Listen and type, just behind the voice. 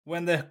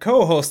When the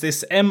co-host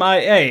is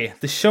MIA,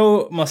 the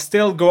show must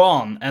still go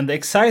on, and the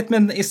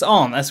excitement is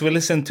on as we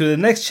listen to the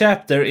next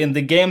chapter in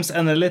the game's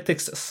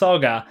analytics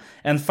saga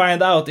and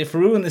find out if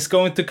Rune is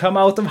going to come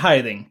out of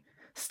hiding.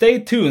 Stay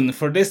tuned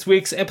for this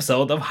week's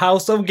episode of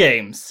House of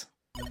Games.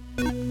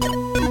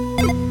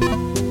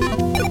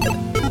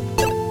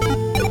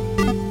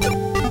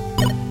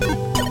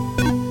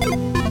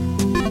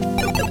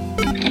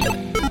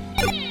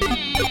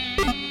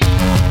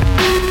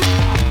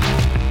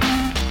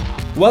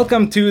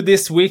 Welcome to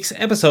this week's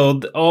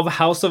episode of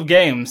House of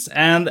Games,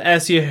 and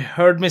as you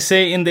heard me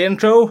say in the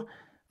intro,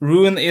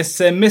 Rune is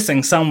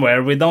missing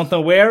somewhere. We don't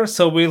know where,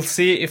 so we'll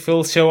see if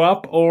he'll show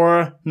up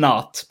or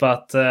not,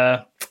 but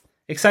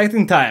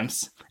exciting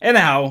times.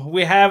 Anyhow,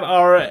 we have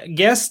our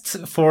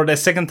guest for the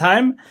second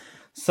time,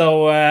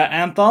 so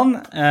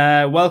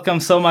Anthon,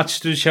 welcome so much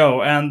to the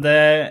show, and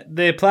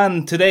the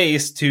plan today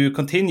is to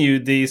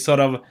continue the sort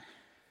of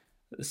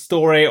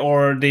story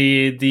or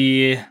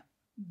the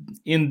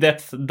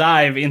in-depth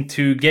dive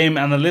into game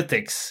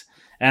analytics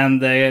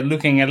and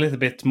looking a little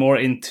bit more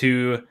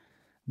into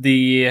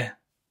the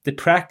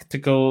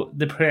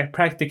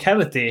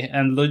practicality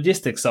and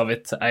logistics of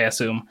it, I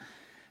assume.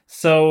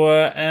 So,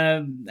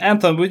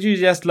 Anthon, would you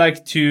just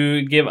like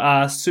to give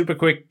a super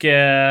quick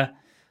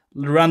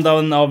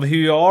rundown of who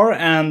you are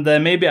and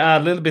maybe a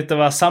little bit of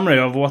a summary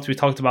of what we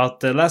talked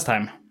about last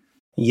time?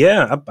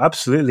 Yeah,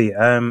 absolutely.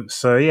 My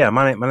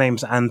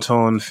name's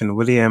Anthon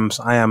Fynn-Williams.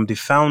 I am the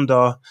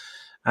founder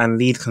and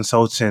lead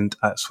consultant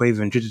at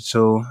Swaven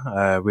Digital.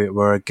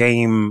 We're a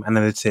game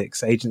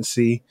analytics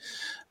agency.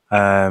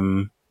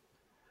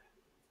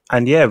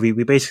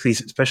 We basically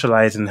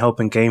specialize in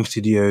helping game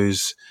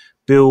studios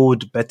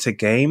build better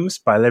games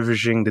by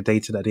leveraging the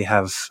data that they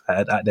have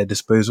at their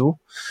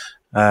disposal.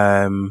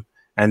 And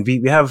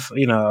we have,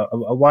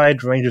 a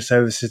wide range of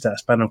services that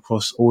span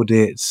across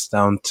audits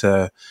down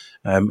to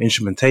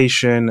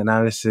instrumentation,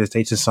 analysis,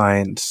 data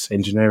science,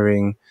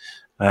 engineering,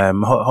 a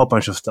whole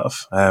bunch of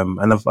stuff.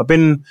 And I've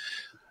been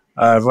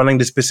running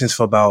this business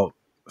for about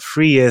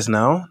 3 years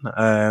now,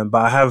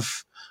 but I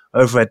have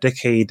over a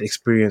decade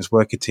experience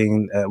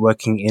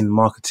working in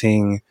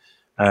marketing,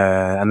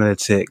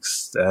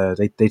 analytics,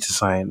 data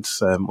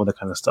science, all that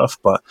kind of stuff.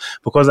 But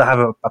because I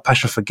have a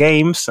passion for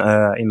games,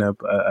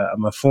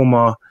 I'm a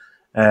former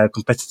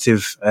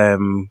competitive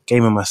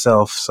gamer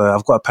myself, so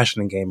I've got a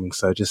passion in gaming.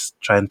 So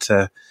just trying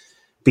to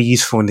be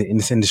useful in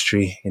this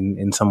industry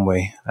in some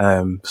way.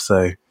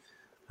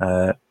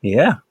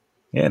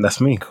 That's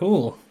me.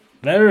 Cool.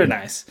 Very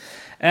nice.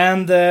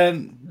 And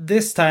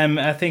this time,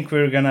 I think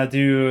we're gonna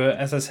do,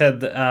 as I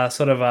said,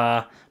 sort of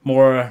a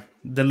more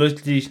the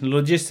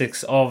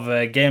logistics of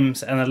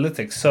games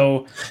analytics.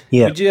 So,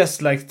 would you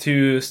just like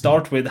to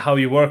start with how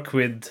you work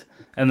with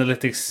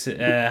analytics,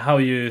 how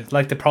you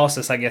like the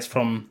process, I guess,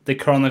 from the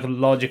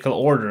chronological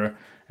order,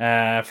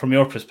 from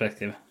your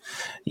perspective?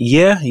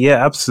 Yeah,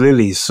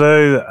 absolutely.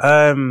 So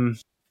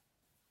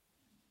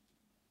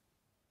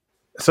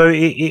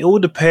it all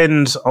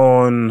depends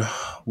on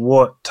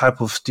what type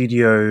of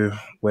studio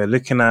we're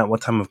looking at, what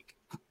type of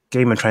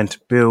game we're trying to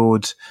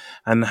build,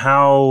 and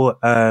how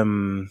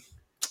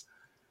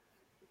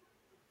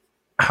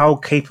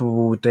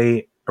capable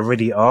they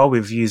already are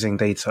with using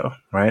data,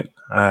 right?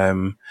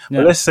 But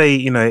let's say,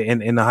 in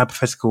a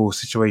hypothetical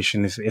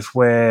situation, if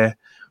we're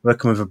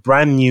working with a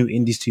brand new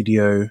indie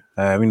studio,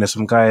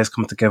 some guys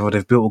come together,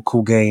 they've built a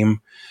cool game,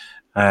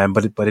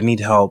 but they need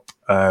help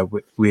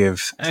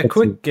with a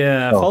quick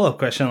follow-up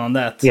question on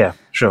that. Yeah,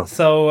 sure.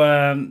 So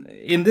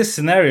in this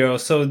scenario,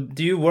 so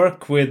do you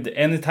work with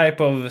any type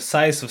of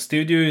size of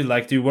studio?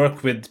 Like, do you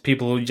work with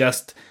people who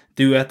just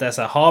do it as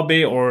a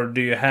hobby, or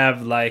do you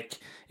have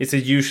is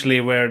it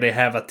usually where they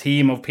have a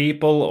team of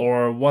people,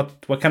 or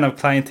what kind of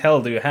clientele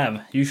do you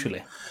have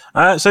usually?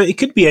 So it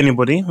could be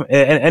anybody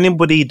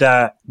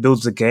that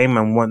builds a game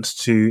and wants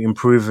to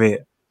improve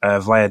it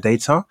via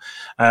data.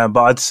 But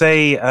I'd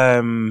say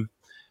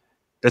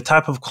the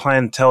type of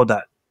clientele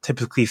that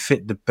typically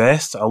fit the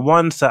best are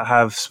ones that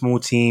have small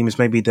teams.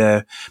 Maybe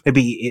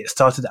it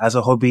started as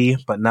a hobby,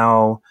 but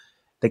now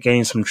they're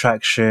gaining some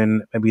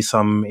traction, maybe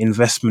some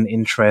investment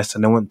interest,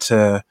 and they want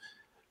to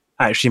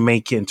actually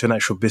make it into an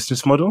actual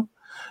business model.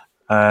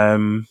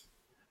 So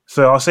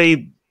I'll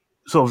say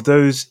sort of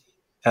those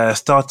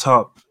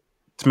startup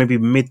to maybe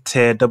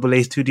mid-tier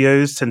AA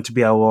studios tend to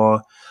be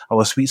our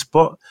sweet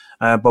spot.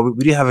 But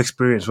we do have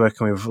experience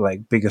working with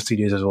bigger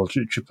studios as well,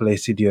 AAA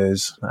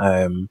studios.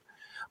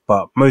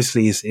 But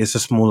mostly it's the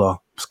smaller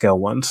scale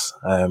ones,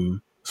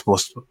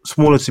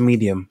 smaller to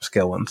medium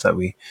scale ones that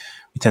we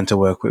tend to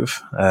work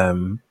with.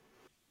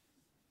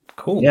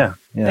 Cool. Yeah.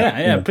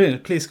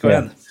 Please go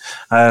ahead.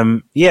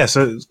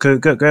 So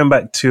going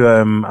back to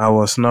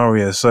our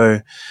scenario. So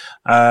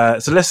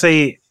let's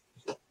say,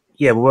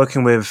 we're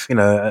working with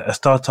a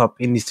startup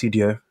indie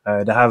studio.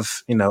 They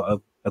have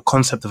a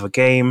concept of a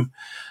game,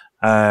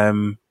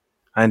 and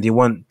they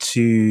want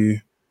to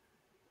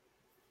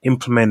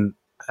implement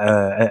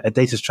a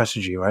data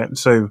strategy, right?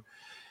 So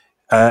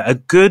a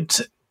good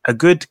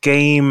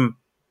game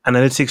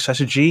analytics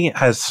strategy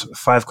has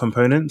 5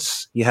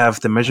 components. You have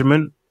the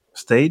measurement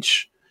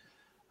stage,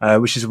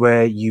 which is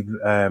where you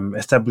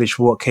establish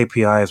what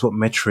KPIs, what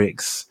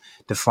metrics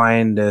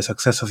define the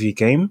success of your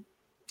game.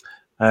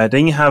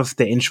 Then you have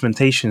the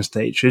instrumentation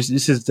stage.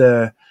 This is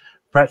the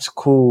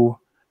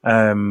practical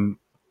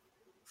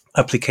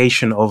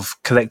application of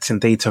collecting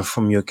data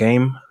from your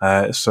game.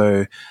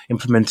 So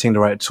implementing the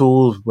right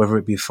tools, whether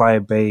it be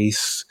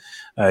Firebase,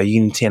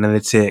 Unity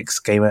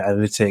Analytics, Game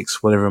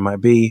Analytics, whatever it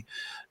might be.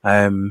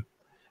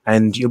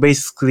 And you're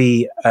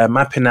basically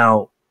mapping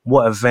out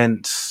what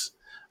events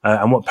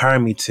and what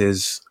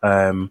parameters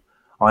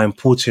are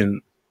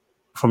important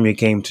from your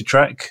game to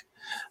track,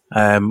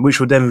 which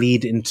will then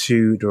lead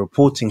into the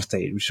reporting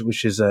stage,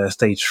 which is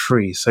stage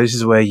 3. So this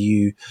is where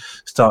you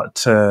start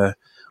to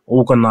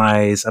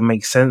organize and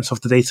make sense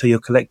of the data you're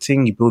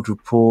collecting. You build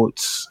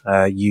reports.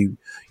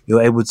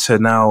 You're able to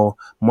now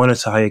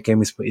monitor how your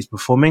game is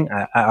performing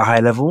at a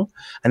high level,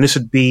 and this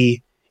would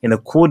be in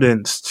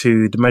accordance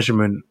to the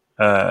measurement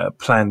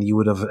plan you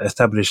would have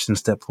established in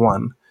step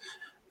 1.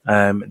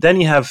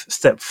 Then you have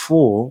step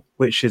 4,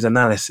 which is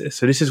analysis.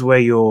 So this is where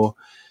you're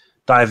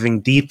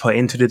diving deeper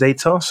into the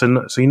data. So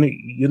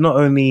you're not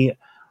only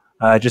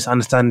just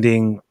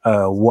understanding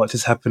what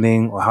is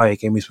happening or how your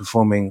game is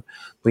performing,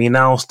 but you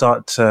now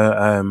start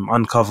to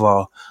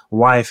uncover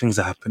why things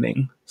are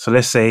happening. So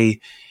let's say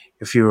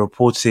if your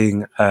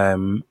reporting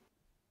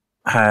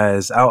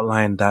has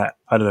outlined that,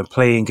 I don't know,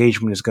 player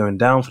engagement is going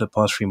down for the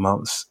past 3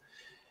 months.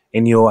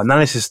 In your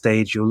analysis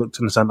stage, you'll look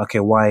to understand, okay,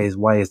 why is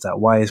that?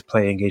 Why is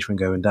player engagement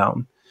going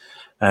down?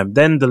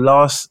 Then the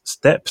last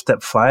step,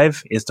 step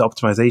 5, is the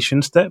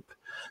optimization step.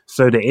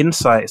 So the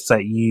insights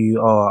that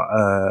you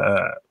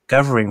are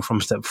gathering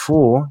from step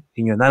 4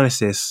 in your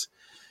analysis,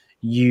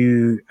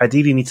 you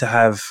ideally need to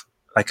have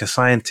like a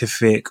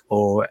scientific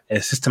or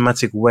a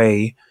systematic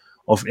way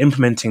of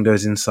implementing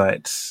those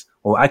insights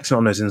or acting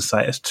on those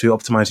insights to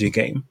optimize your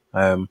game.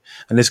 And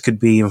this could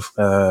be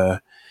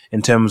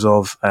in terms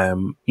of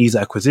user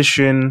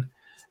acquisition,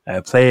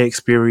 player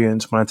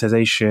experience,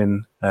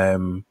 monetization.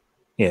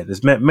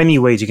 There's many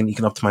ways you can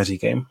optimize your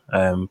game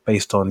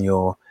based on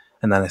your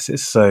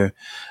analysis. So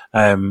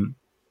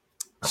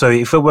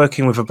if we're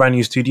working with a brand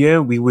new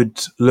studio, we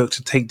would look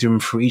to take them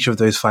through each of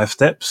those 5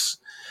 steps.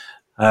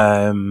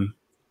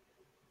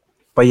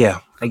 But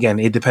yeah, again,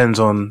 it depends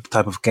on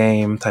type of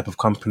game, type of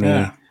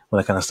company, all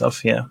that kind of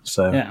stuff. Yeah.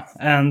 So yeah.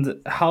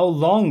 And how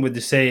long would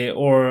you say,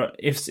 or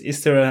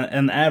is there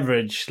an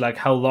average, like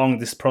how long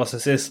this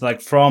process is, like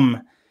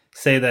from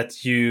say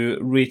that you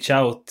reach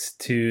out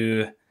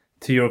to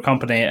your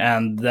company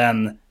and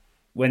then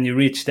when you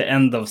reach the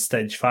end of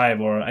stage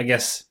 5, or I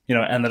guess,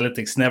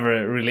 analytics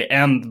never really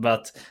end,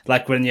 but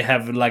like when you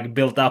have like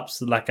built up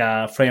like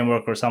a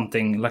framework or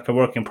something, like a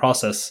working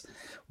process,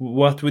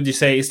 what would you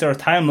say? Is there a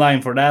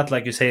timeline for that?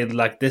 Like you say,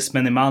 like this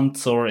many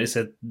months, or is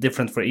it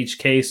different for each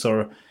case,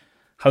 or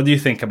how do you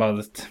think about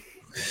it?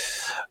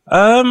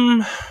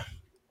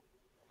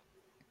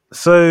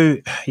 So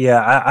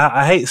yeah,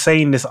 I hate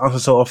saying this answer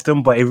so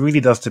often, but it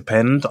really does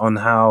depend on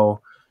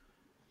how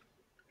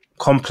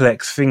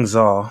complex things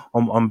are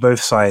on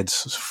both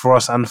sides, for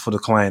us and for the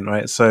client,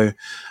 right? So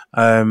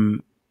I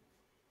mean,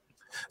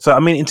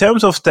 in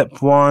terms of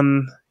step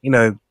 1,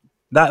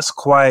 that's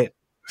quite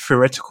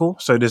theoretical.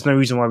 So there's no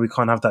reason why we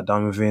can't have that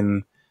done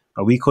within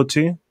a week or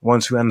 2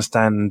 once we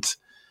understand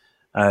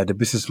the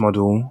business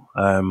model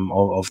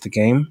of the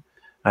game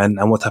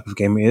and what type of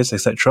game it is,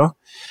 etc.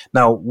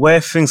 Now, where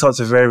things start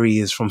to vary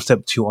is from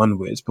step 2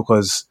 onwards,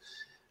 because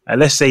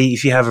let's say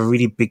if you have a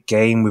really big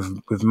game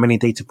with many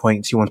data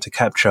points you want to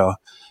capture,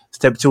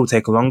 step 2 will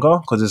take longer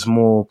because there's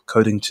more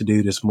coding to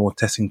do, there's more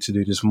testing to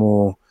do, there's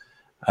more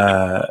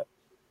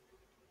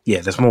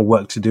there's more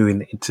work to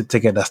do to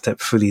get that step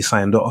fully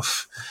signed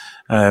off.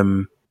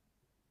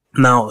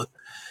 Now,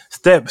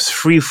 steps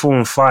 3, 4,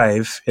 and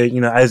 5,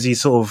 as you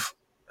sort of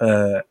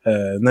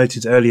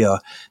noted earlier,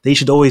 they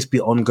should always be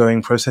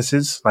ongoing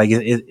processes. Like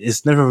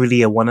it's never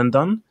really a one and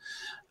done.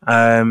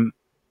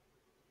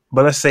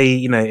 But let's say,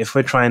 if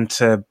we're trying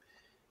to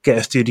get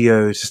a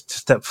studio to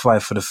step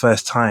 5 for the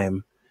first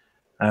time,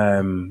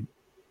 I'd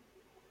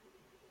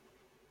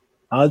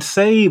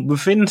say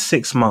within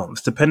 6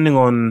 months, depending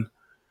on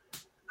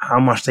how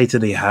much data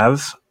they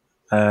have,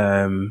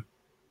 and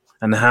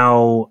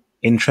how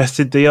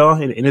interested they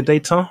are in the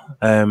data.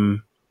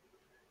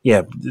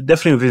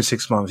 Definitely within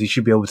 6 months, you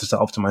should be able to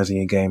start optimizing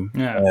your game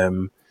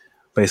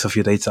based off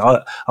your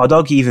data. I'd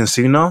argue even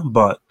sooner,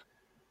 but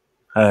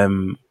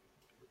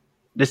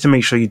just to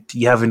make sure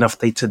you have enough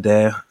data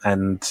there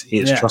and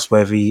it's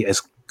trustworthy,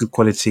 it's good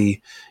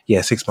quality.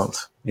 6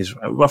 months is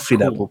roughly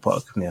that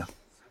ballpark. Yeah.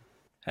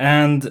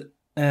 And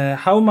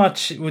how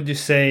much would you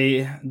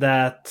say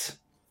that?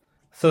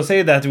 So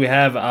say that we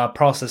have a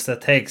process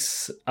that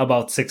takes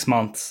about 6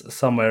 months,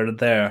 somewhere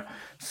there.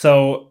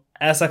 So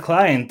as a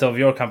client of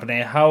your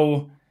company,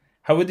 how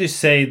would you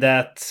say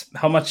that?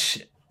 How much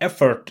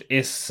effort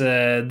is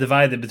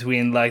divided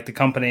between like the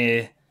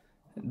company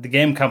the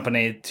game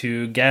company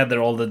to gather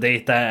all the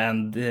data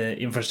and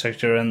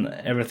infrastructure and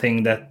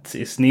everything that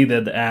is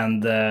needed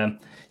and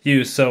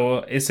use. So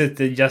is it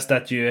just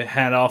that you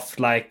hand off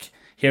like,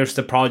 here's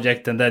the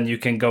project, and then you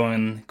can go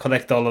and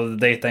collect all of the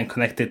data and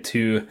connect it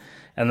to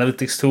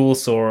analytics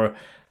tools, or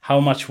how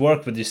much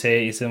work would you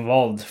say is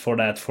involved for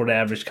that for the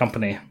average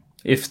company,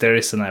 if there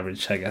is an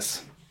average, I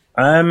guess?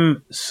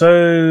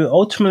 So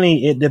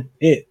ultimately,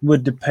 it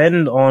would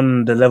depend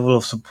on the level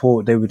of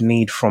support they would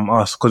need from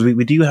us, because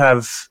we do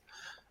have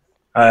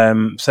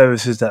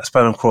services that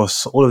span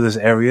across all of those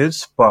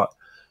areas, but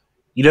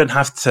you don't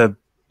have to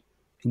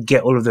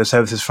get all of those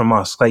services from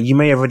us. Like, you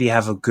may already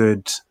have a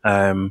good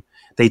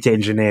data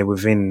engineer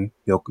within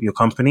your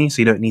company,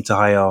 so you don't need to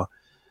hire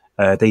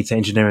data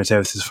engineering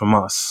services from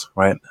us,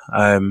 right?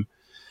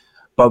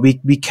 But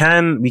we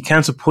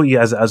can support you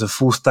as a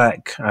full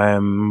stack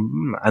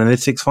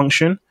analytics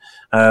function,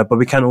 but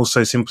we can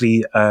also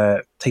simply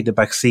take the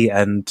back seat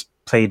and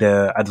play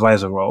the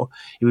advisor role.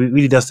 It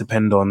really does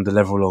depend on the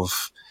level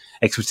of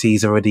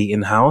expertise already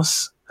in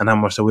house and how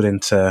much they're willing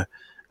to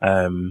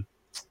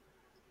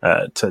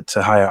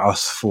hire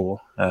us for,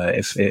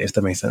 if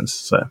that makes sense.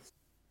 So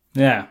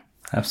yeah,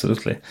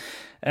 absolutely.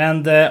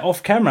 And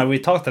off camera, we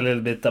talked a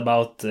little bit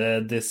about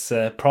this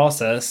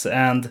process,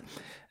 and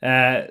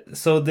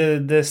so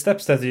the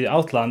steps that you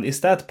outlined, is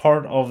that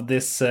part of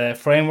this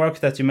framework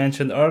that you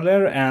mentioned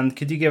earlier? And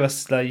could you give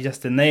us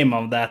just the name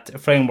of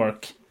that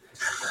framework?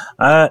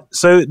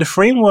 So the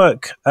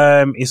framework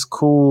is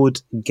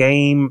called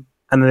Game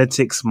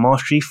Analytics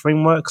Mastery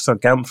Framework, so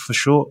GAMF for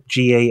short,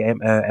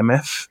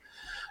 GAMF.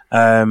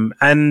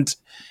 And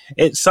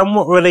it's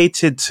somewhat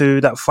related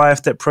to that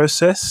 5-step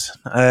process.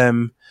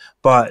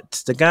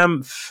 But the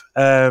GAMF,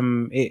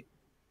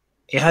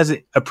 it has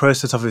a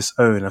process of its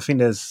own. I think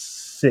there's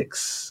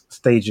 6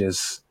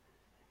 stages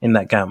in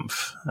that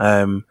GAMF.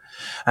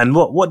 And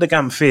what the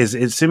GAMF is,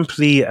 it's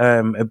simply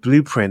a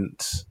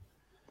blueprint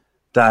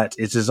that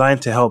is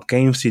designed to help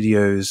game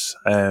studios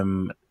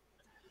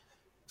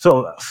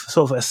sort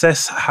of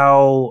assess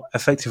how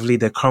effectively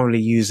they're currently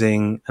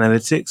using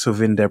analytics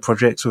within their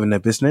projects, within their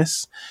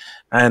business,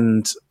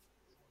 and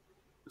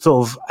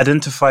sort of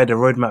identify the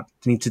roadmap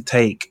they need to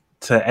take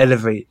to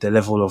elevate the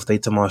level of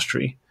data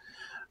mastery,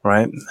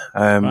 right?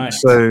 Right.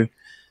 So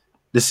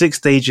the 6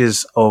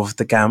 stages of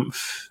the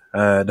GAMF,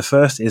 the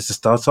first is the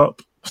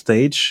startup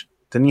stage,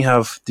 then you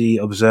have the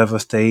observer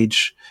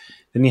stage,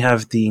 then you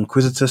have the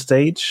inquisitor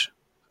stage,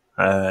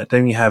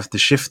 then you have the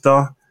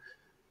shifter,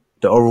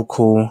 the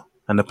oracle,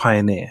 and the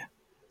pioneer.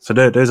 So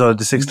those are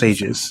the 6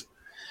 stages.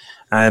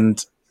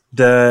 And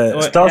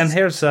and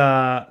here's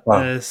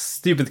a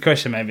stupid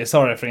question, maybe.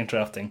 Sorry for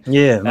interrupting.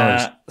 Yeah,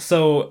 nice.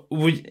 So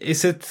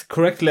is it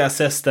correctly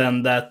assessed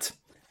then that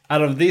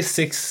out of these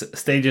 6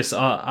 stages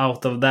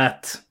out of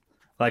that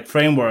like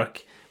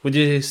framework, would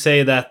you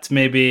say that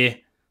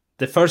maybe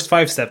the first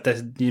 5 steps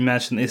that you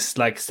mentioned is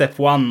like step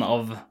 1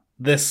 of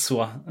this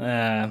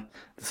one,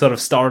 sort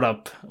of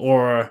startup,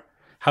 or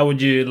how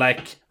would you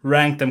like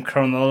rank them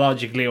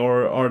chronologically,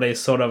 or are they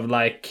sort of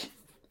like,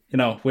 you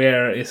know,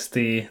 where is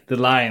the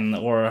line,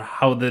 or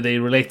how do they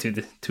relate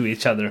to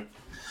each other?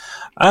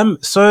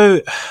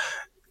 So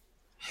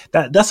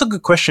that's a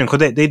good question,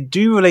 because they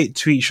do relate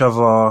to each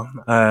other.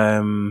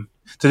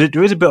 So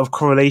there is a bit of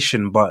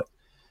correlation, but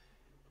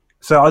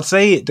so I'd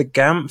say the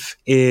GAMF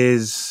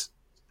is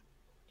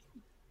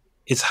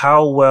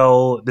how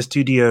well the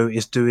studio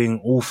is doing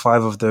all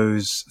 5 of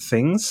those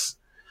things.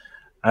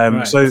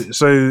 Right. So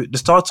the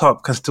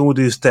startup can still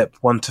do step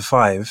 1 to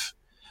 5,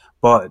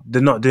 but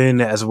they're not doing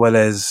it as well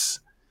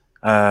as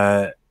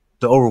the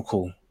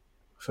Oracle,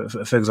 for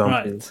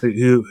example, Right.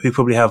 who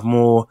probably have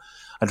more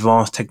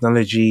advanced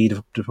technology. They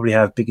probably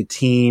have bigger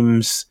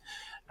teams,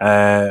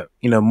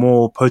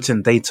 more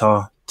potent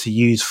data to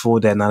use for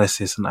their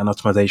analysis and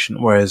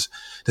optimization. Whereas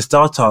the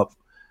startup,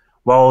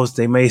 whilst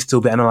they may still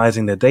be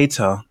analyzing their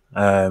data,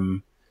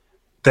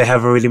 they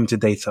have very limited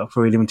data,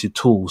 very limited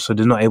tools, so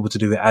they're not able to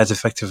do it as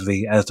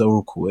effectively as the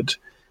Oracle would,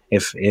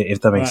 if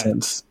that makes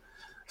sense.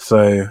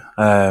 So,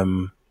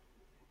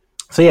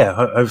 yeah,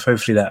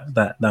 hopefully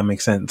that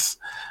makes sense.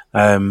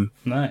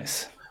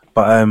 Nice.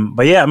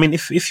 But yeah, I mean,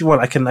 if you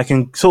want, I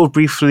can sort of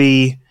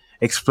briefly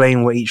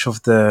explain what each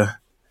of the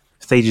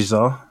stages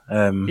are.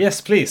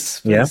 Yes,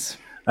 please. Yeah.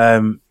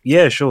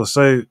 Yeah, sure.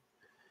 So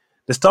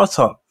the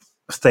startup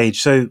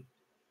stage. So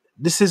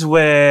this is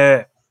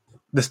where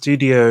the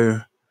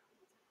studio,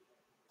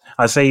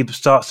 I'd say,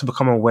 starts to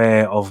become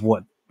aware of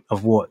what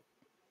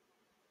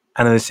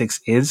analytics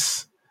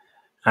is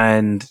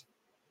and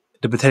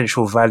the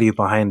potential value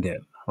behind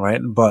it,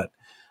 right? But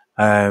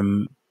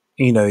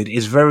it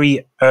is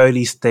very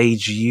early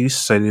stage use,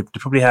 so they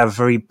probably have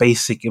very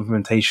basic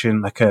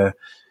implementation, like a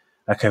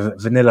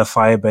vanilla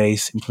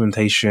Firebase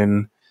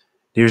implementation.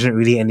 There isn't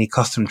really any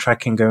custom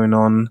tracking going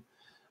on,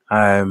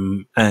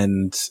 and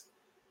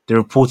the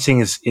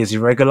reporting is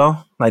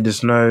irregular. Like,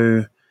 there's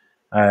no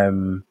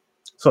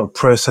sort of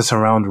process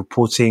around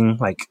reporting,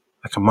 like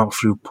a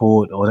monthly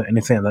report or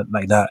anything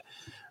like that.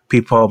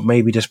 People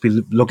maybe just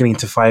be logging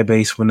into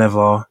Firebase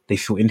whenever they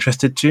feel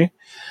interested to.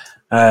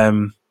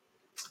 And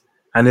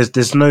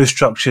there's no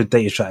structured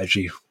data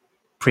strategy.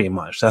 Pretty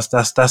much,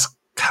 that's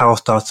how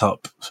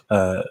startup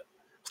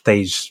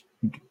stage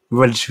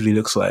relatively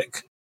looks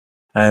like.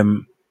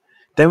 Then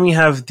we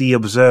have the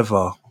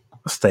observer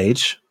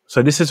stage.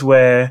 So this is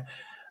where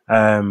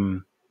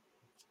the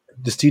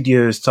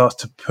studio starts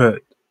to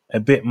put a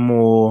bit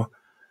more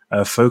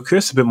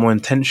focus, a bit more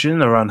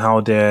intention around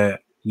how they're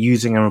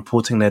using and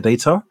reporting their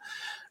data.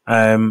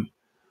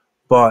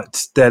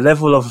 But their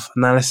level of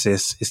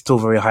analysis is still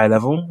very high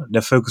level.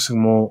 They're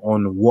focusing more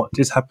on what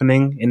is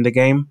happening in the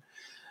game.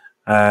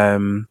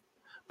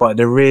 But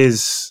there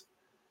is,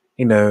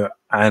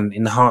 an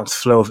enhanced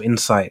flow of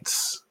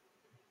insights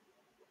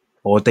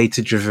or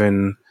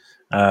data-driven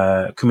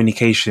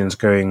communications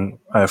going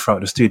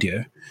throughout the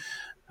studio.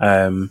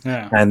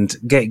 And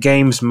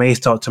games may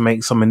start to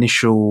make some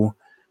initial,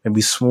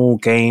 maybe small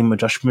game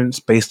adjustments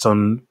based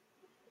on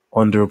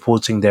the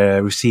reporting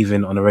they're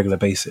receiving on a regular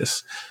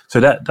basis. So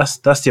that's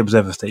the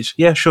observer stage.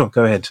 Yeah, sure,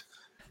 go ahead.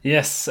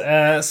 Yes.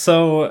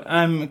 So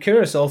I'm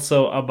curious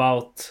also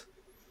about.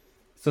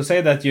 So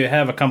say that you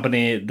have a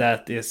company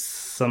that is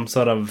some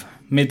sort of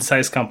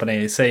mid-sized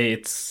company. Say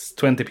it's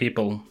 20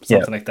 people,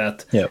 something like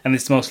that, and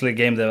it's mostly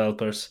game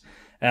developers.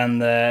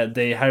 And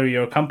they hire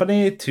your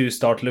company to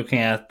start looking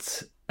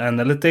at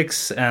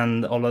analytics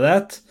and all of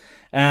that.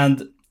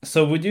 And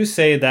so would you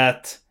say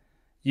that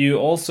you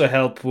also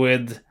help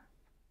with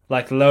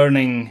like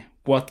learning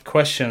what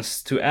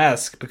questions to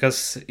ask?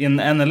 Because in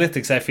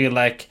analytics, I feel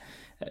like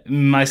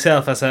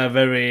myself as a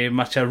very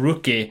much a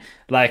rookie,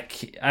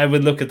 like I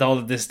would look at all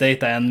of this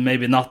data and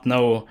maybe not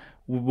know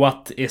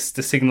what is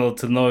the signal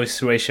to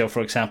noise ratio,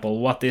 for example,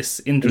 what is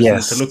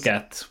interesting to look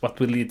at, what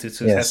will lead to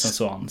success and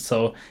so on.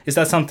 So is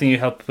that something you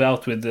help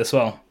out with as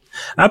well?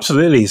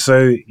 Absolutely.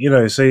 So,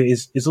 so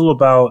it's all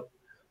about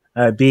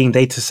being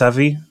data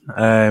savvy,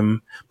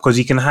 because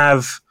you can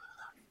have,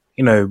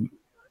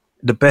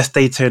 the best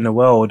data in the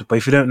world, but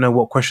if you don't know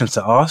what questions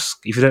to ask,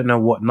 if you don't know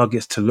what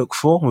nuggets to look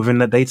for within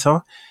that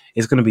data,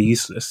 it's going to be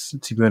useless,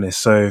 to be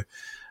honest. So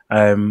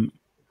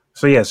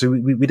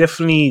we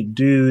definitely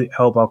do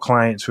help our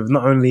clients with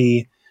not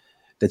only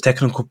the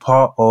technical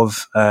part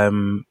of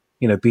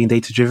being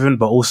data driven,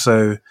 but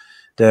also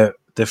the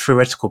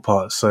theoretical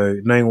part. So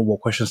knowing what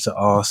questions to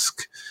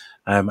ask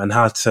and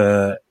how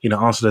to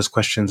answer those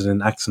questions and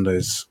then act on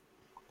those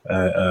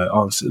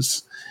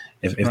answers,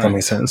 if that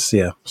makes sense.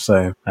 Yeah.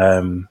 So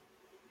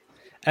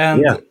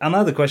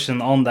another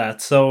question on that.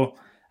 So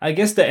I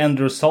guess the end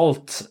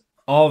result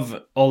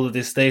of all of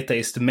this data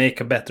is to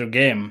make a better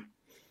game.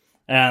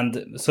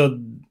 And so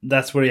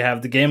that's where you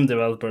have the game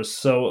developers.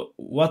 So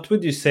what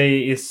would you say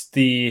is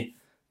the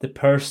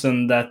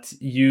person that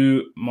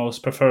you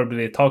most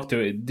preferably talk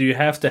to? Do you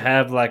have to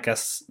have like a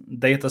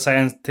data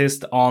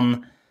scientist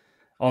on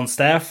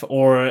staff,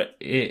 or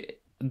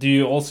do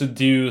you also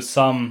do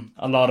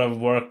a lot of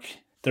work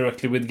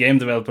directly with game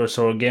developers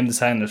or game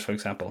designers, for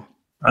example?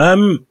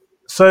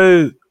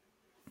 So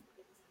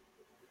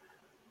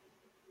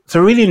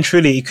really and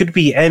truly, it could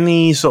be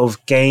any sort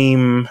of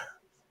game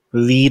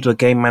lead or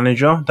game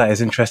manager that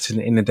is interested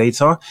in the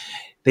data.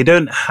 They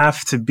don't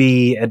have to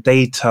be a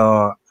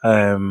data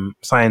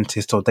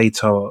scientist or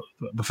data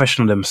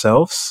professional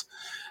themselves.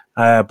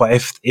 But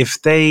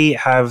if they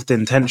have the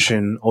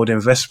intention or the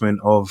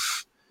investment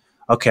of,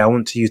 okay, I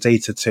want to use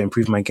data to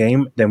improve my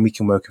game, then we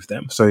can work with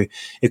them. So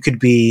it could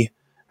be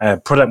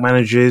product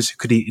managers. It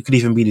could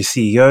even be the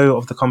CEO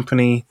of the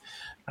company,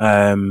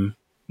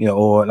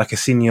 or like a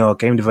senior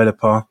game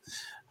developer.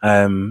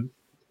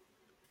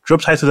 Job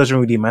title doesn't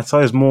really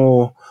matter. It's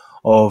more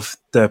of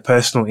the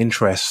personal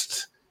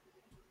interest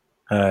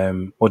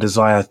or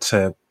desire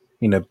to,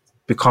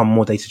 become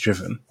more data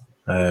driven.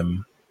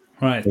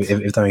 Right.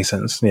 If that makes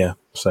sense. Yeah.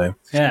 So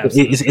yeah,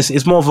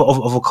 it's more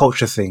of a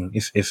culture thing.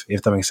 If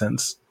that makes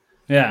sense.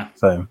 Yeah.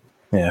 So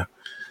yeah.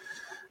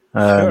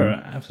 Sure.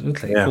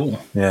 Absolutely. Yeah, cool.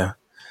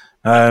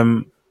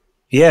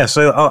 Yeah.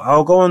 So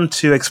I'll go on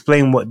to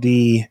explain what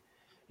the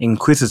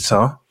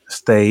Inquisitor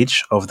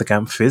stage of the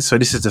GAMP is. So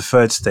this is the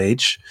third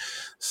stage.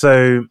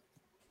 So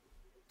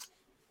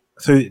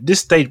this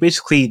stage,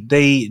 basically,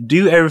 they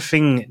do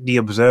everything the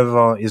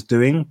observer is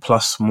doing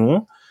plus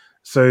more.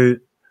 So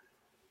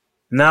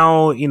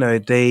now,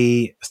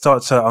 they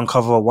start to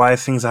uncover why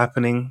things are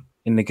happening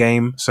in the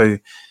game. So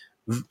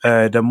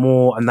they're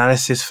more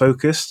analysis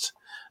focused.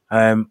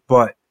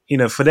 But,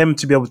 for them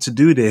to be able to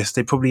do this,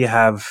 they probably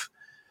have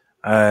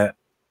a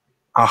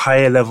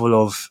higher level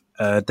of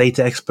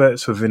data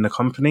experts within the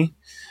company.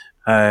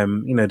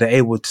 They're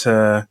able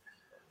to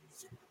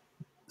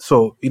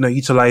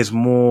utilize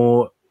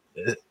more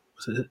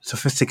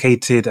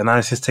sophisticated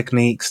analysis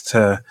techniques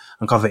to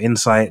uncover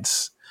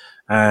insights.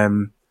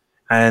 And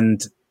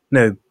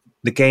the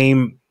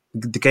game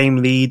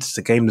leads,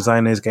 the game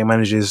designers, game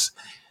managers,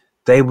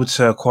 they're able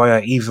to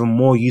acquire even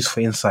more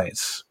useful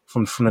insights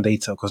from the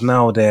data, because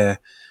now they're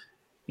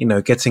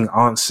getting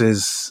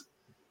answers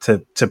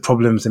to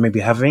problems they may be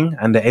having,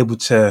 and they're able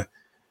to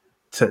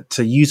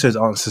use those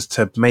answers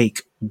to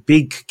make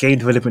big game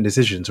development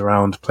decisions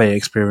around player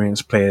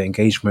experience, player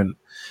engagement,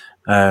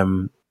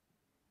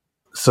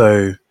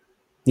 So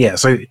yeah,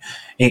 so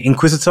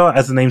Inquisitor,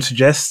 as the name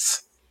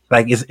suggests,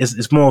 like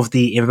it's more of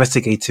the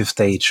investigative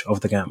stage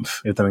of the game,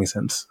 if that makes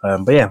sense.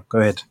 But yeah, go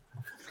ahead.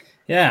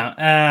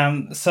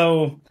 Yeah.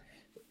 So,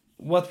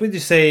 what would you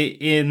say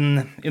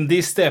in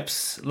these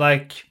steps?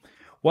 Like,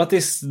 what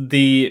is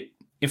the,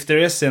 if there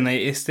is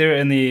any, is there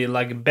any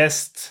like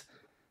best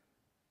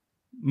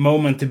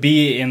moment to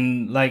be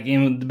in, like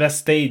in the best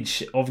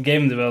stage of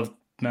game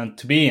development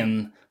to be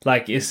in?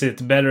 Like, is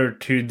it better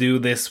to do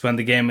this when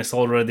the game is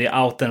already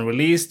out and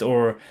released,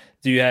 or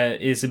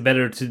is it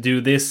better to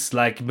do this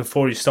like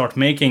before you start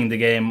making the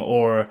game,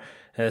 or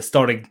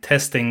starting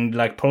testing,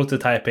 like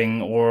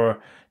prototyping, or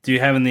do you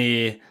have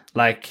any,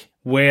 like,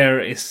 where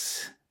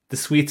is the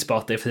sweet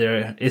spot, if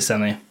there is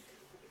any?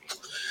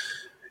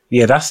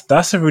 Yeah,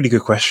 that's a really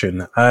good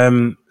question.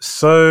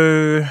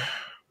 So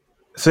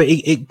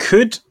it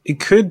could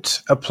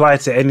apply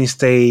to any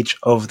stage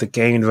of the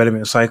game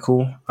development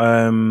cycle.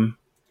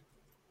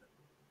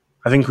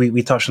 I think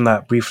we touched on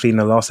that briefly in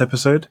the last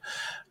episode.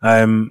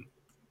 Um,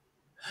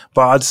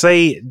 but I'd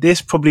say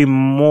this probably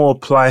more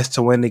applies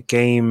to when the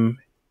game.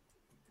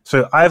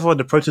 So either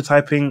the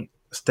prototyping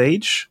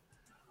stage,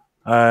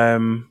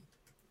 um,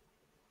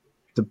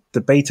 the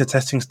beta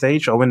testing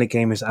stage, or when the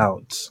game is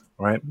out,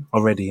 right,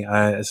 already.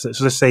 So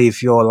let's say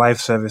if you're a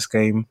live service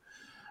game,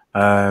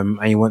 and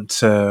you want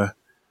to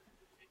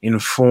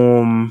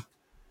inform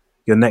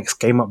your next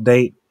game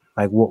update,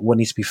 like what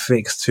needs to be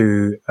fixed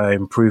to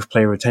improve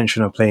player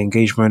retention or player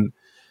engagement.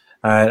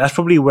 That's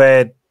probably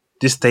where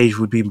this stage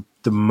would be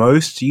the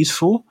most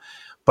useful,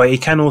 but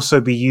it can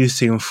also be used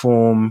to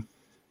inform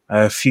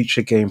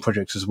future game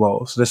projects as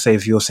well. So let's say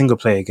if you're a single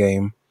player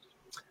game,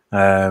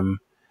 and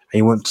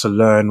you want to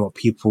learn what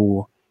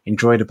people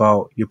enjoyed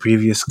about your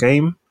previous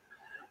game,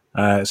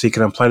 so you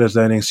can apply those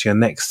learnings to your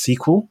next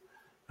sequel.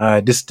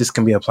 This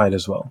can be applied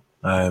as well.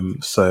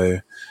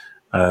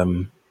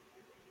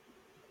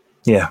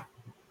 Yeah,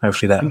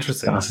 hopefully that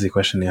Interesting. answers your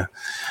question. Yeah.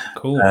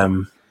 Cool.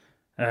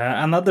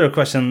 Another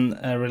question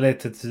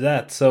related to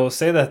that. So,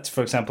 say that,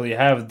 for example, you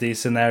have the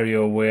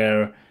scenario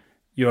where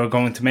you are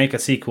going to make a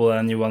sequel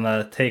and you want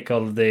to take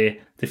all the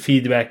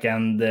feedback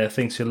and the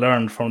things you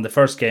learned from the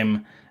first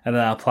game and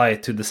then apply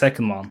it to the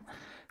second one.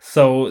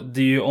 So,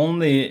 do you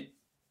only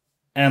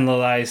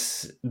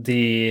analyze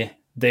the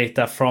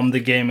data from the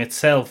game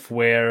itself,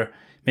 where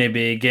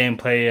maybe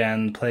gameplay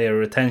and player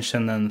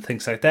retention and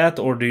things like that,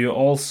 or do you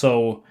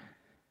also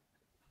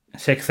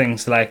check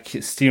things like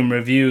Steam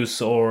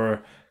reviews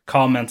or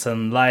comments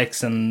and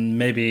likes and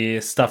maybe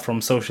stuff from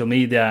social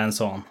media and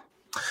so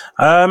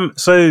on?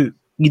 So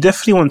you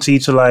definitely want to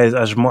utilize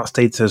as much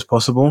data as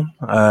possible,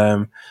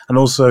 and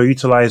also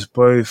utilize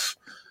both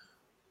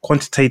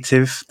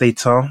quantitative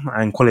data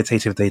and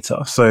qualitative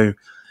data. So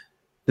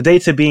the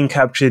data being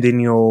captured in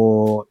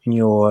your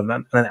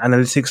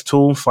analytics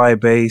tool,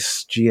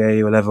 Firebase,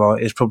 GA, whatever,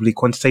 is probably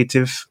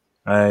quantitative,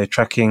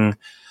 tracking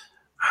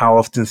how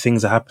often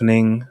things are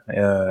happening,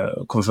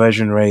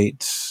 conversion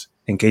rates,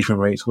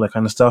 engagement rates, all that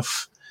kind of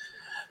stuff.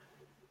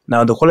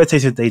 Now, the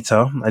qualitative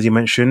data, as you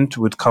mentioned,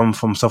 would come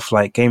from stuff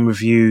like game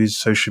reviews,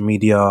 social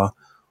media,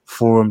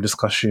 forum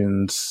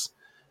discussions,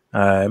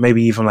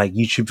 maybe even like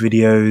YouTube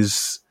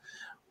videos,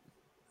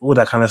 all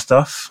that kind of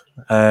stuff.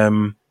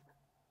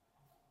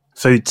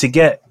 So to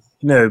get,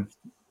 the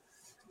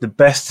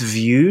best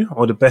view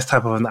or the best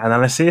type of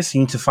analysis,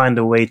 you need to find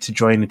a way to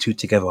join the two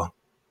together,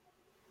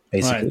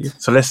 basically. Right.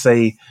 So let's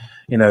say,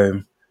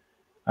 in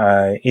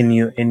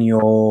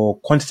your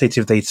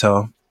quantitative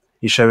data,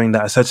 you're showing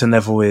that a certain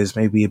level is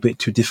maybe a bit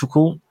too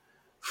difficult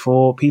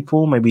for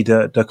people. Maybe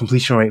the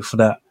completion rate for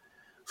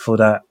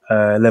that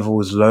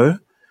level is low.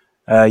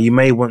 You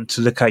may want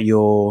to look at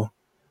your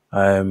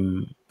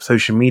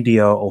social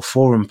media or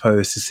forum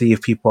posts to see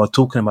if people are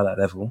talking about that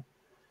level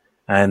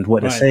and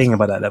what they're saying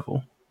about that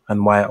level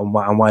and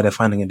why they're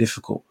finding it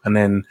difficult. And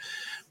then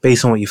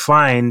based on what you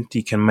find,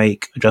 you can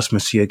make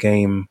adjustments to your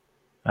game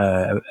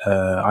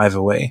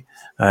either way.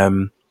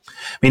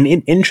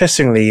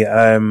 Interestingly,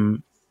 I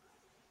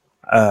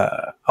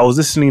was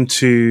listening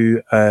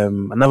to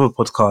another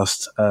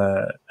podcast,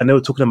 and they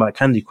were talking about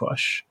Candy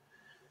Crush.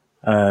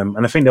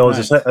 And I think there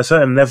was a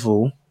certain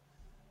level,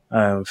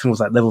 I think it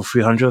was like level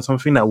 300 or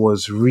something, that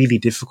was really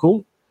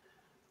difficult.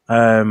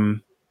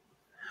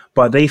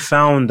 But they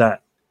found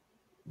that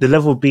the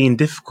level being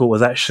difficult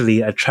was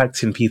actually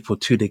attracting people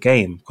to the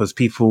game because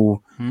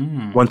people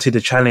wanted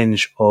the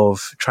challenge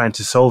of trying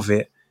to solve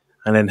it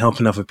and then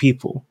helping other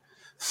people.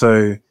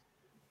 So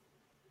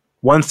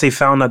once they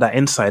found out that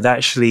insight, they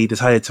actually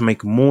decided to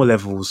make more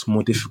levels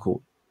more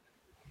difficult.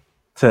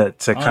 To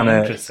kind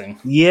of,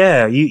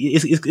 yeah,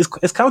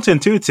 it's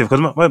counterintuitive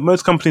because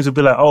most companies would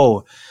be like,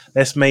 oh,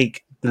 let's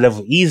make the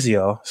level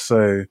easier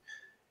so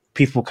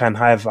people can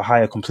have a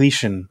higher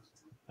completion.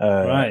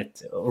 Right.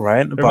 It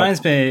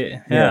reminds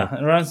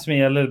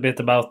me a little bit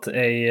about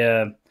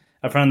a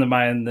friend of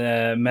mine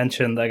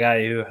mentioned a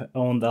guy who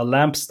owned a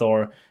lamp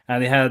store,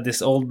 and he had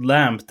this old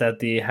lamp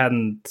that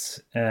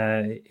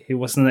he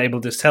wasn't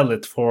able to sell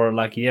it for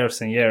like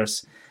years and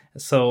years.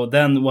 So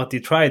then what he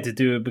tried to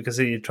do, because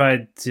he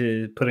tried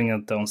to putting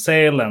it on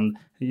sale, and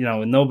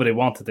nobody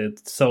wanted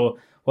it. So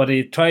what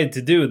he tried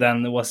to do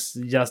then was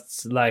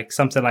just like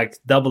something like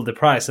double the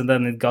price, and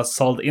then it got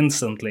sold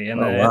instantly.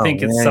 And Oh I wow!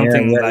 think it's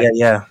something like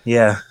Yeah.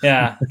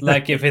 yeah,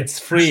 like if it's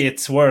free,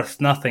 it's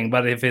worth nothing,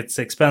 but if it's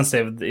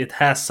expensive, it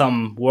has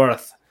some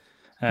worth,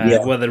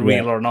 whether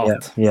real or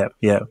not. Yeah.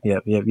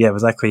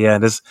 Exactly. Yeah,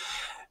 there's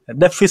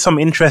definitely some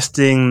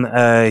interesting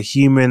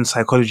human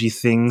psychology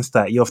things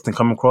that you often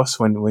come across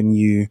when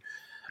you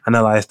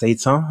analyze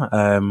data.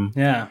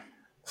 Yeah.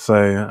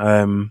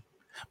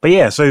 But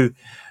yeah, so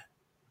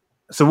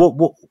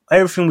what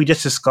everything we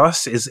just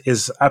discussed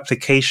is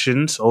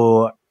applications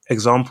or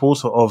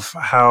examples of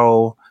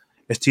how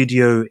a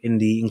studio in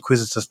the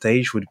Inquisitor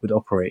stage would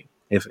operate,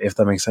 if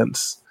that makes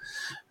sense.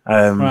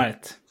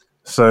 Right.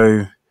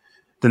 So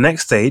the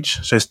next stage,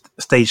 so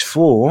stage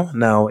 4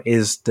 now,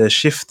 is the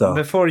shifter.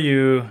 Before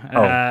you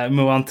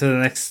move on to the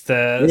next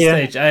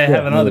stage, I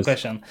have another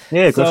question.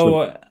 Yeah, go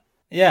for it.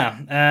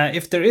 So,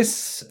 if there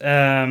is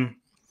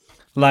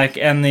like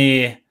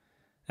any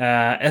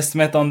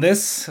estimate on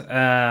this,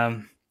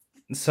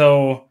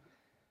 so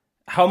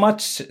how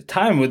much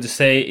time would you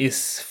say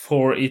is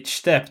for each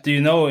step? Do you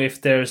know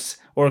if there's,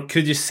 or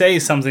could you say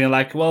something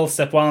like, well,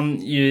 step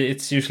 1,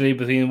 it's usually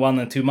between 1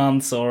 and 2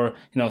 months, or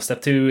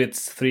step 2,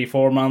 it's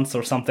 3-4 months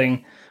or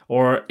something,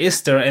 or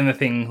is there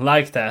anything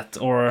like that,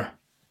 or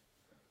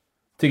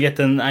to get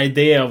an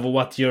idea of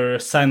what you're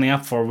signing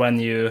up for when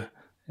you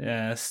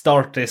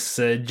start this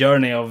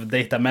journey of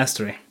data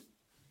mastery?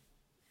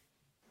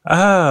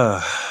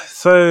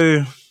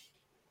 So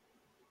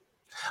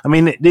I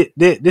mean,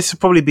 this will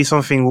probably be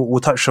something we'll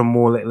touch on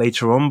more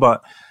later on,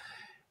 but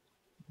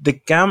the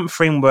GAMP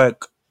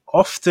framework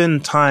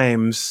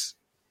oftentimes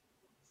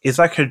is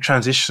like a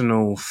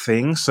transitional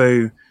thing.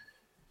 So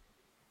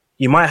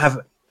you might have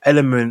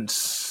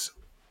elements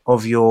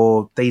of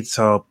your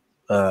data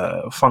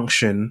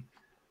function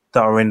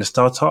that are in the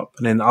startup,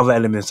 and then other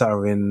elements that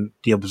are in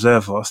the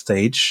observer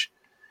stage.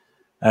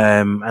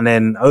 And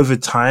then over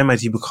time,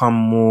 as you become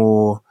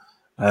more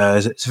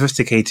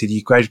sophisticated,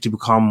 you gradually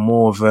become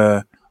more of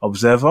a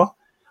observer,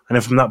 and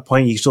then from that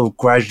point, you sort of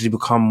gradually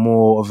become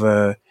more of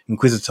a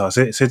inquisitor.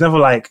 So it's never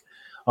like,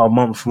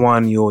 month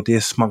 1 you're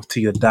this, month 2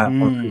 you're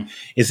that.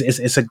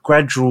 It's a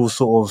gradual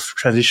sort of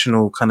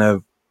transitional kind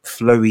of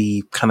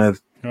flowy kind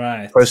of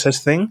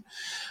process thing.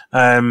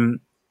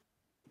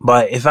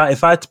 But if I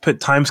had to put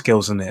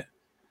timescales on it,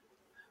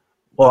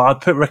 well, I'd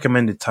put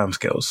recommended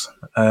timescales.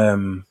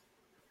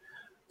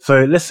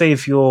 So let's say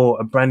if you're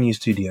a brand new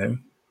studio,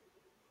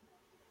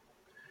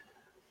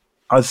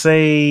 I'd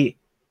say,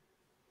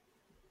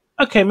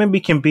 okay, maybe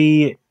it can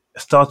be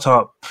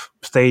startup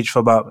stage for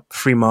about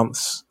 3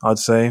 months, I'd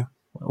say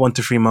 1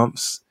 to 3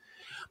 months.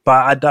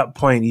 But at that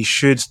point, you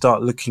should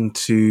start looking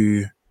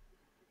to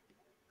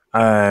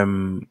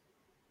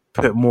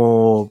put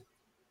more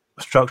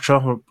structure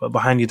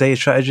behind your data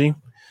strategy.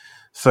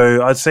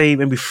 So I'd say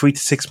maybe 3 to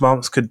 6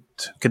 months could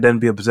then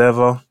be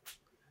observer.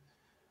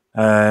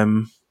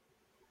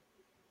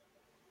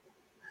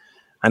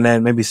 And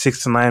then maybe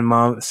 6 to 9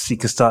 months, you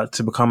can start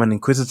to become an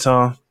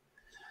inquisitor.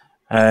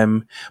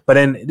 But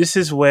then this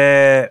is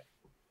where,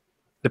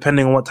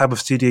 depending on what type of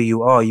studio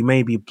you are, you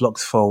may be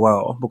blocked for a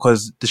while,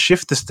 because the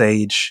shifter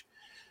stage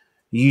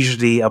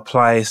usually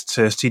applies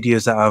to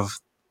studios that have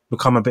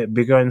become a bit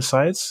bigger in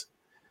size,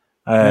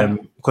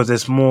 because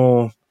there's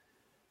more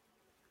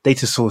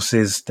data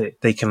sources that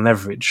they can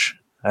leverage.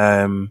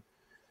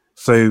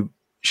 So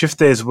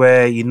shifter is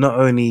where you're not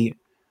only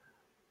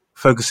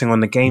focusing on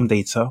the game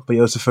data, but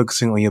you're also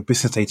focusing on your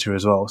business data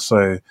as well.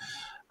 So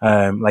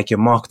like your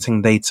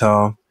marketing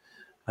data,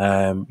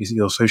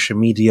 your social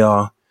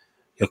media,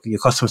 your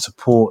customer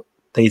support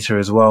data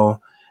as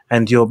well.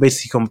 And you're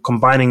basically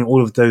combining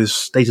all of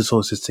those data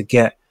sources to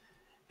get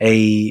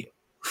a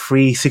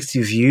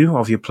 360 view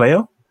of your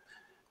player.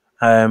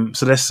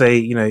 So let's say,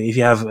 if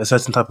you have a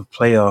certain type of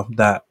player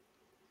that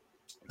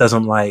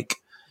doesn't like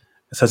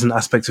a certain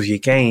aspect of your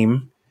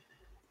game,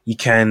 you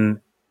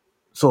can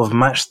sort of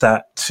match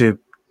that to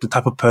the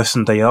type of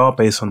person they are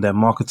based on their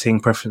marketing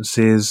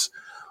preferences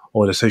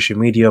or the social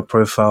media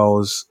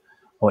profiles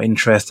or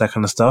interests, that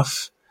kind of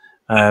stuff.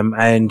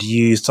 And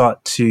you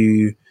start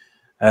to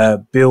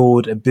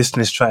build a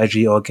business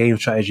strategy or a game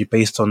strategy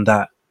based on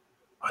that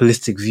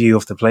holistic view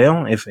of the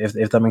player, if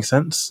that makes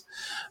sense.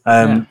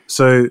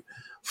 So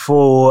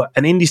for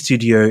an indie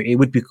studio, it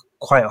would be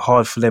quite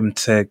hard for them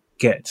to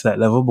get to that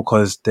level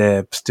because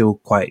they're still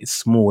quite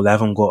small. They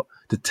haven't got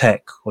the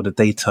tech or the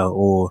data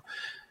or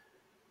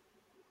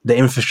the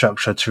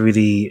infrastructure to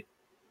really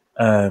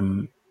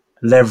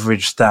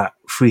leverage that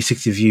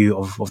 360 view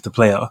of the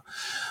player.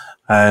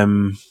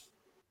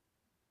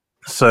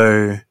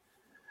 So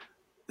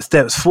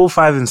steps 4,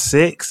 5, and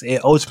 6,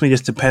 it ultimately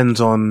just depends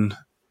on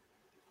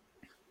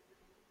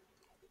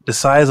the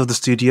size of the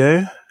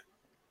studio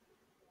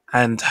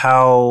and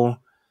how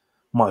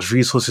much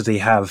resources they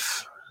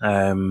have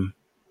to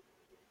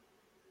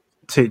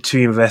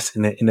invest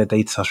in a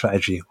data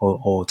strategy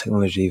or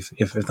technology,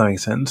 if that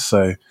makes sense.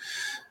 So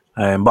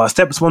But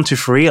steps 1 to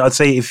 3, I'd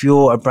say if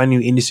you're a brand new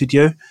indie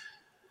studio,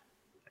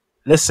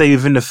 let's say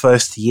within the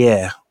first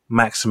year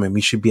maximum,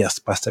 you should be at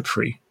by step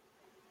 3.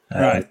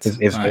 Right.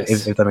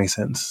 Nice. If that makes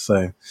sense.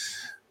 So,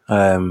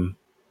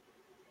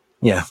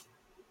 yeah.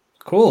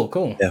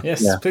 Cool. Yeah,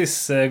 Yes, yeah.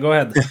 please go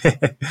ahead.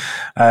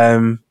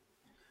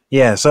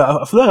 Yeah, so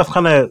I feel like I've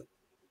kind of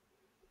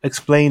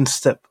explained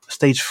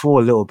stage 4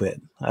 a little bit.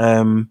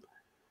 Do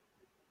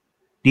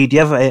you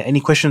have any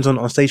questions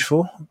on stage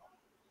 4?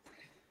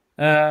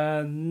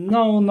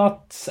 No,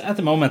 not at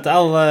the moment.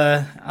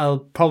 I'll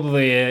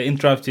probably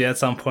interrupt you at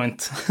some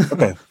point.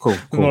 Okay, cool.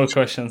 More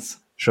questions.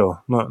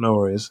 Sure, no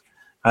worries.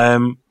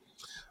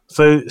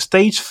 So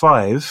stage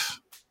 5,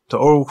 the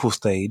Oracle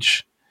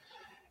stage,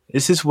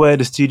 this is where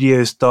the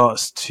studio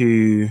starts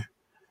to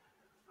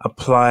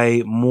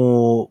apply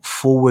more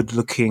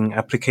forward-looking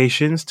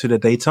applications to the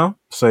data,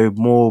 so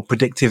more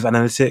predictive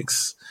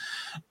analytics,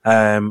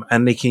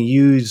 and they can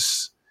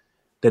use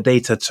the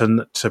data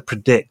to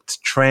predict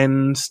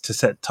trends, to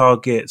set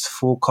targets,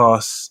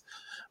 forecasts,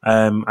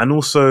 and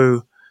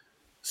also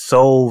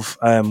solve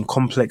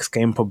complex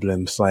game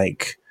problems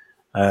like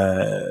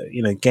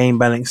game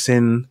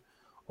balancing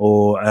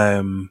or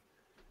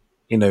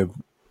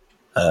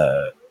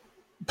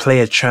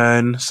player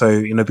churn.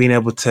 So being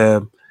able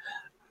to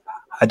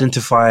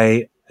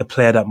identify a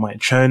player that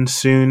might churn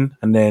soon,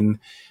 and then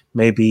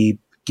maybe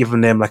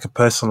giving them like a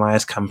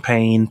personalized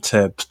campaign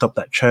to stop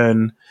that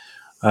churn.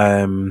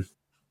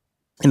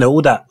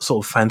 All that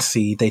sort of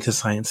fancy data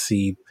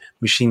sciencey,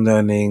 machine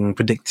learning,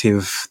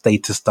 predictive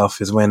data stuff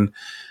is when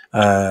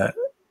the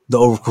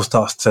Oracle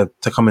starts to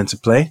come into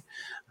play.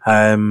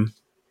 And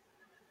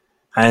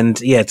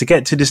yeah, to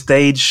get to this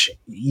stage,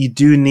 you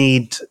do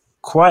need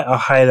quite a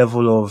high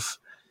level of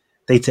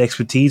data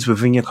expertise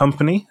within your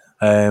company.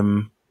 I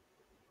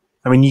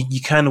mean, you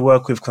can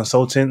work with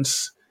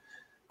consultants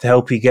to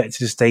help you get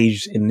to the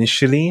stage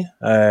initially,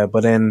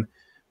 but then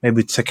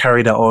maybe to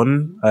carry that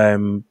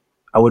on,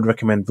 I would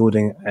recommend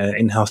building an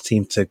in-house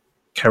team to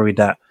carry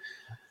that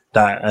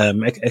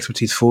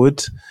expertise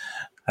forward.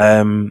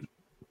 And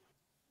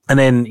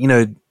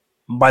then,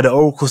 by the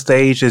Oracle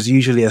stage, there's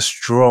usually a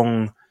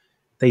strong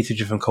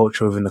data-driven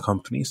culture within the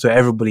company. So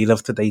everybody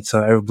loves the data,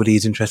 everybody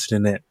is interested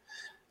in it.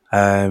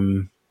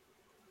 And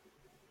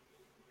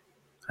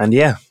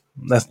yeah,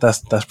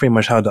 that's pretty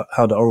much how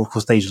the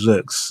Oracle stage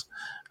looks.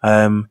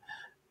 Now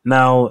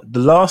the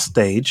last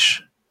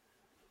stage,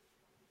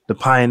 the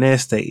Pioneer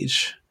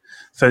stage.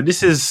 So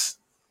this is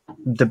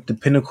the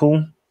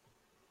pinnacle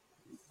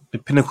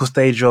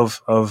stage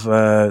of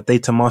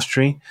data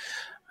mastery,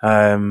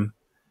 and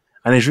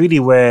it's really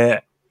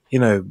where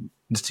the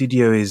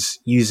studio is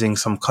using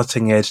some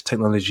cutting edge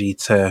technology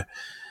to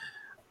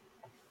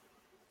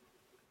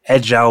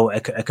edge out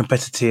a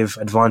competitive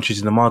advantage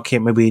in the market.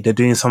 Maybe they're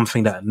doing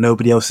something that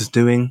nobody else is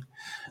doing,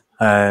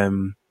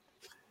 and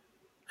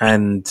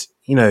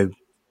they're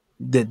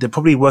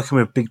probably working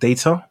with big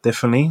data,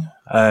 definitely,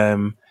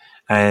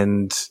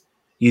 and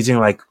using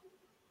like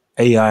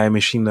AI,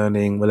 machine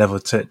learning, whatever,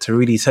 to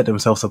really set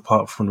themselves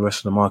apart from the rest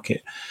of the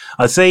market.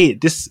 I'd say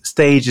this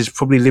stage is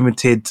probably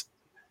limited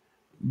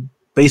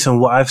based on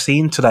what I've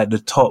seen to like the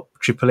top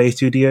AAA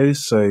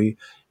studios. So,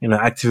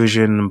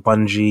 Activision,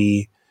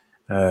 Bungie,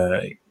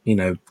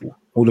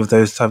 all of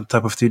those type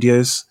of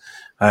studios.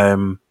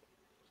 An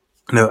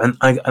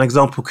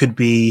example could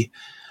be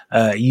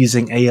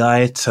using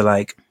AI to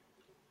like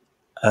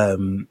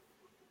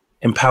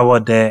empower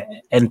their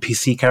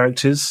NPC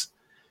characters.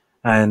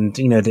 And,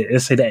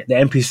 let's say that the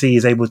NPC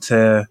is able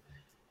to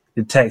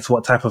detect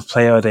what type of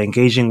player they're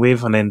engaging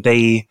with, and then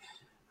they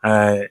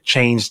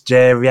change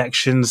their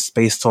reactions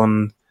based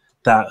on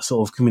that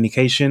sort of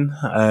communication.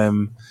 I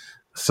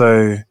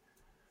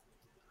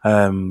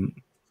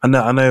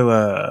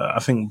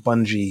think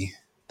Bungie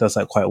does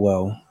that quite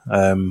well.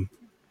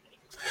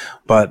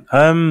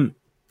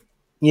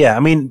 Yeah, I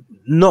mean,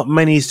 not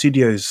many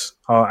studios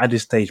are at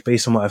this stage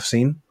based on what I've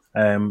seen.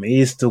 It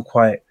is still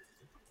quite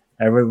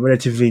a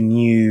relatively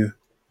new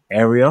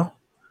area.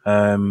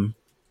 But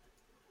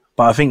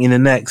I think in the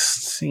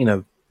next,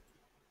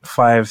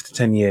 5 to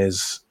 10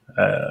 years,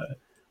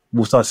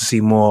 we'll start to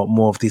see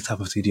more of these type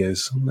of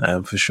studios,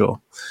 for sure.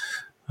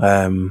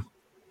 So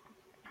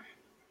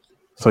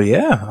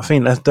yeah, I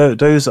think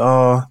those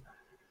are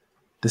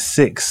the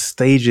 6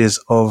 stages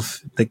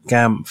of the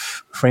GAMP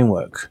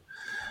framework.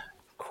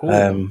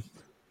 Cool.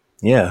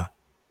 Yeah.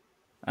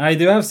 I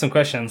do have some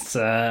questions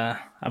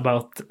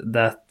about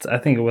that. I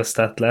think it was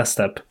that last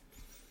step.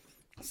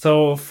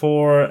 So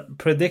for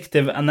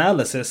predictive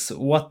analysis,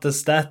 what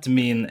does that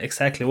mean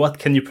exactly? What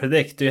can you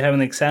predict? Do you have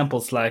any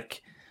examples,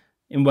 like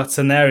in what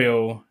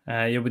scenario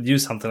you would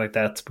use something like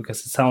that?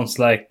 Because it sounds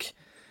like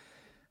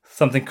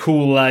something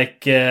cool,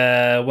 like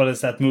what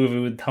is that movie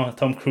with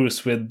Tom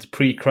Cruise with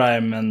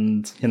pre-crime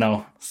and,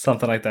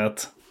 something like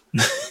that.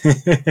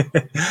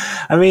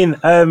 I mean,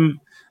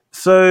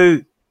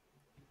 so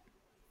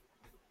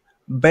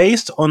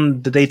based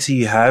on the data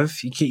you have,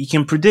 you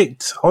can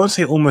predict, I won't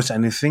say almost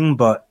anything,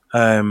 but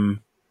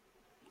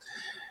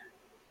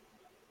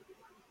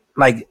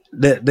like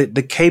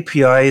the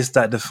KPIs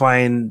that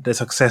define the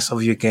success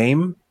of your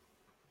game,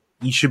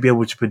 you should be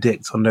able to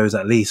predict on those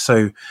at least.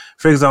 So,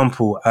 for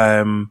example,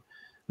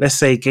 let's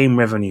say game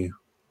revenue,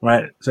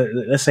 right? So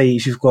let's say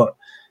if you've got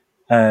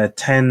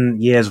 10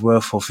 years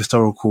worth of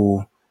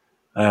historical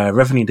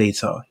revenue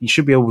data, you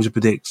should be able to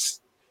predict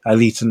at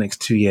least the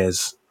next 2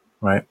 years,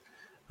 right?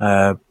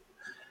 The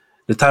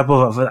type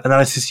of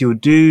analysis you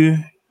would do,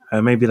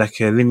 maybe like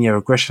a linear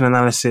regression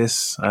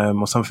analysis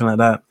or something like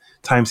that,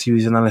 time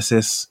series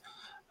analysis.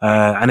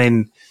 And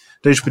then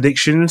those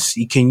predictions,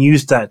 you can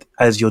use that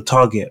as your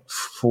target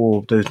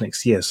for those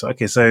next years. So,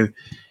 okay, so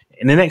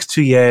in the next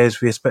 2 years,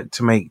 we expect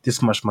to make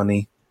this much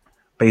money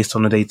based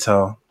on the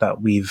data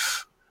that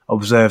we've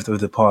observed over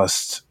the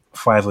past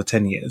 5 or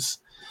 10 years.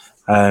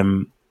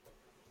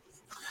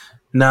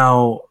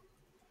 Now,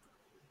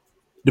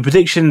 the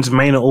predictions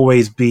may not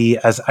always be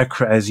as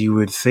accurate as you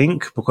would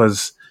think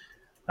because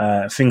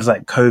things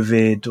like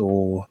COVID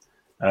or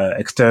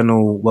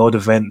external world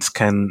events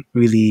can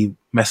really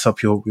mess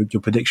up your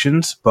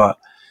predictions. But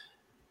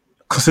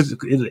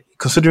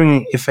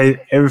considering if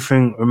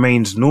everything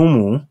remains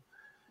normal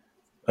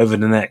over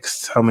the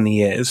next how many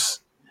years,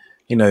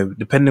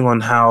 depending on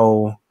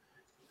how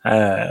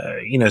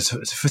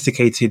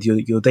sophisticated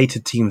your data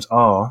teams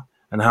are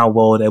and how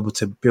well they're able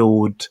to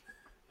build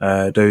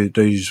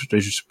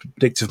those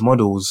predictive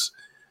models,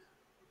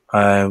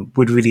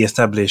 would really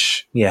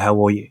establish how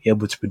well you're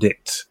able to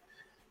predict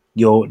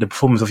the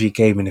performance of your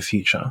game in the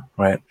future,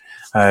 right?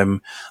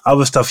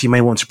 Other stuff you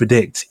may want to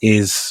predict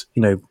is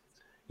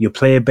your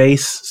player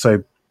base.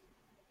 So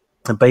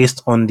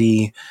based on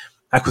the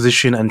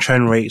acquisition and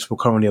churn rates we're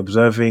currently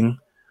observing,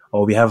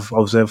 or we have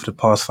observed for the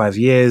past 5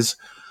 years,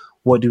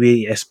 what do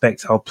we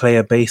expect our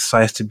player base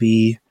size to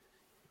be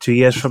 2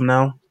 years from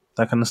now?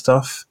 That kind of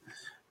stuff.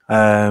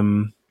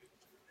 And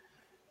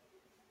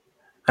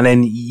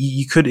then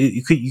you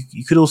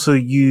could also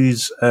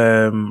use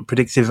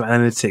predictive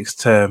analytics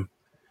to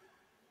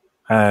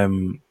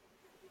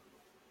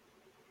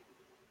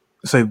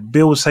so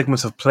build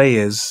segments of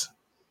players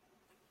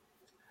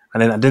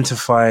and then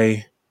identify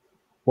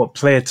what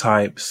player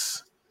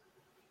types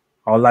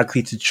are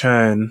likely to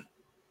churn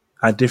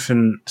at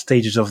different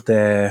stages of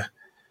their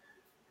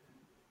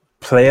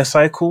player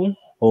cycle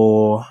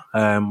or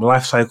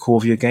life cycle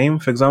of your game,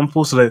 for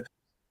example. So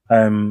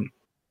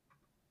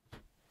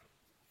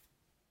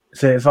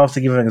if I was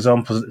to give an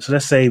example, so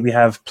let's say we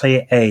have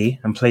player A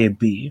and player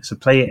B. So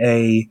player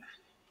A,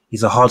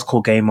 he's a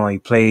hardcore gamer. He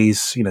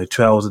plays,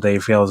 2 hours a day,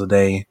 3 hours a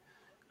day.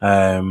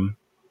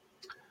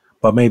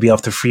 But maybe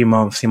after 3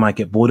 months, he might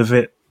get bored of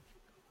it,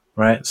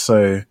 right?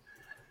 So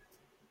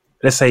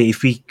let's say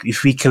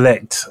if we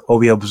collect or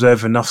we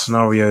observe enough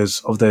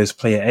scenarios of those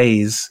player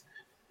A's,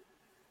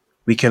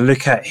 we can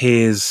look at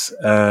his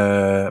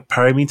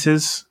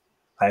parameters,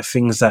 like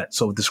things that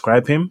sort of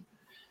describe him,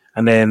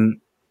 and then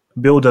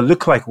build a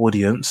lookalike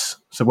audience.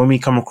 So when we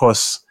come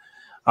across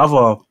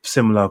other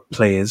similar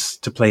players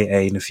to player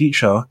A in the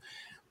future,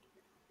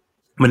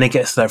 when it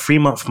gets to that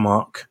 3-month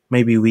mark,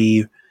 maybe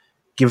we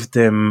give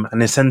them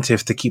an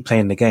incentive to keep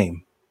playing the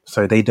game,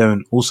 so they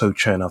don't also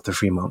churn after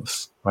 3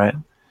 months, right?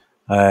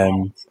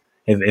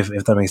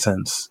 If that makes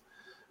sense.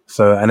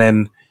 So, and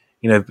then,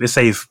 let's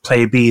say if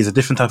player B is a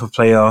different type of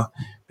player,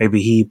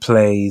 maybe he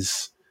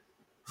plays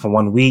for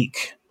 1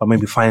 week, but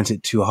maybe finds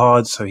it too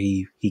hard, so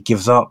he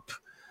gives up.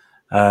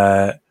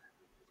 When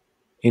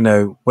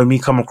we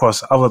come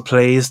across other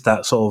players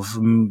that sort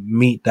of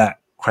meet that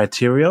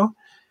criteria,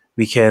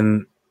 we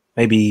can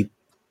maybe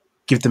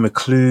give them a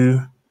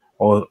clue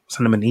or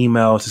send them an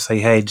email to say,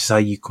 hey, this is how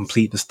you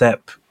complete the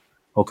step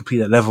or complete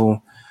that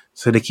level.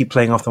 So they keep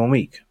playing after 1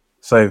 week.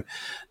 So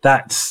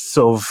that's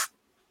sort of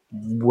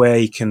where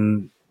you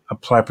can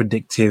apply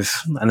predictive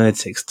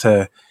analytics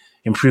to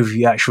improve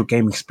your actual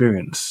game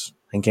experience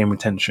and game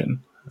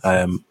retention.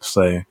 Yeah,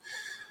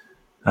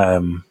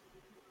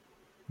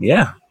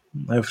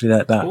 hopefully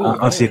that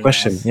answers your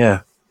question. Nice.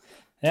 Yeah.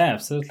 Yeah,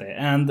 absolutely.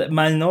 And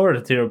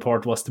Minority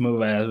Report was the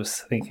movie I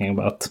was thinking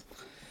about.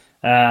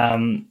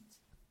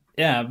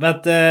 Yeah,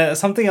 but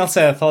something else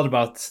I thought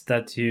about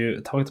that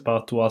you talked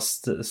about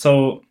was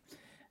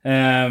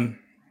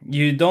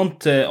you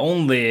don't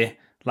only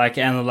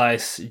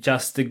analyze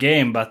just the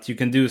game, but you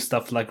can do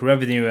stuff like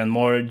revenue and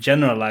more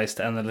generalized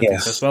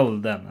analytics as well.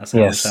 Then, as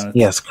I understand it.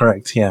 Yes,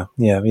 correct. Yeah.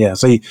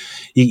 So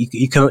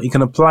you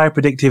can apply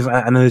predictive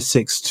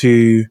analytics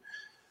to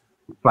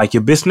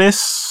your business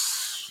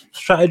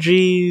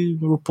strategy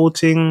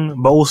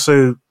reporting, but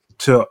also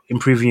to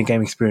improving your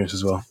game experience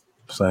as well.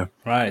 So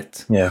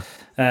right. Yeah.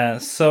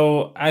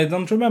 So I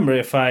don't remember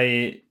if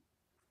I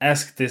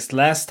asked this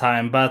last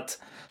time, but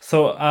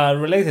so a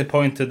related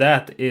point to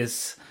that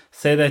is,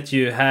 say that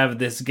you have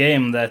this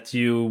game that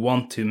you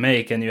want to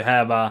make and you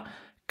have a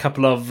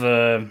couple of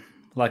 $1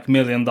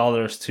 million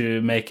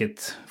to make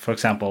it, for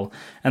example,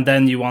 and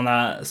then you want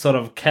to sort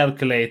of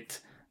calculate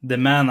the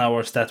man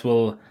hours that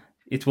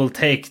it will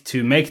take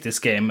to make this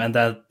game, and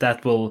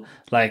that will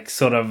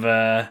sort of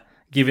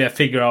give you a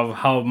figure of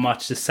how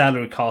much the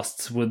salary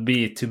costs would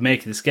be to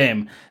make this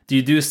game. Do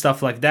you do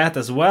stuff like that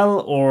as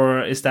well,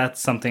 or is that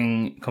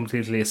something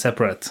completely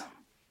separate?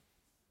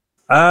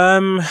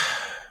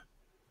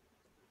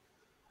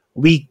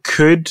 We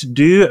could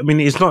do. I mean,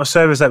 it's not a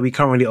service that we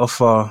can't really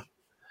offer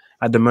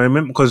at the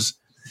moment, because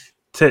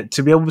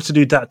to be able to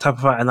do that type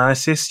of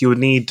analysis, you would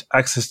need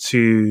access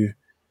to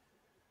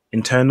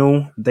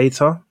internal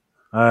data.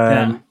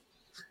 Yeah.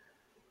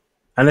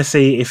 And let's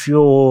say if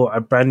you're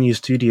a brand new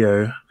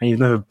studio and you've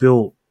never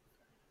built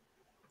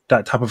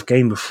that type of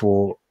game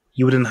before,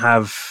 you wouldn't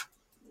have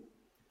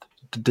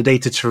the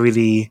data to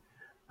really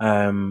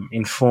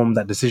inform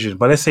that decision.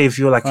 But let's say if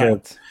you're like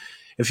Right.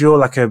 if you're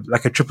like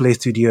a AAA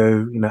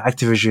studio,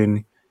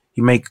 Activision,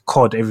 you make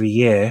COD every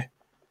year,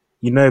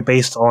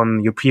 based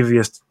on your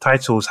previous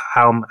titles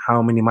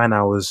how many man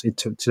hours it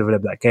took to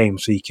develop that game,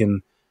 so you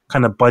can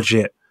kind of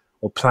budget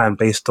or plan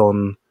based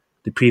on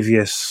the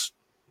previous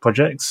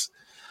projects.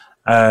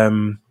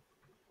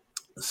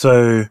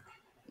 So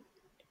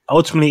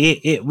ultimately,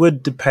 it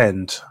would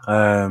depend.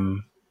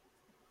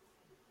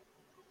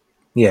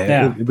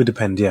 Yeah. It would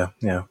depend. Yeah.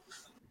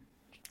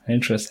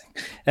 Interesting.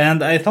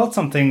 And I thought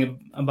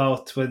something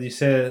about what you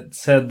said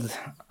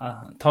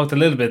talked a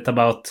little bit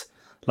about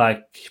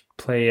like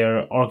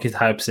player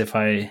archetypes, if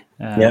I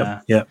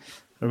Yeah.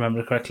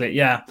 remember correctly.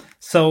 Yeah.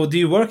 So do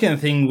you work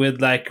anything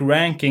with like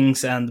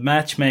rankings and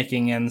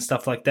matchmaking and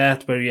stuff like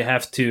that, where you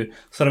have to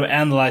sort of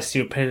analyze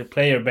your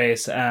player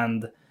base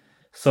and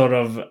sort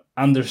of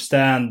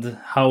understand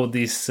how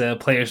these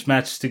players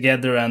match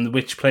together and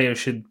which player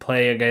should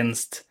play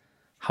against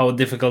how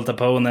difficult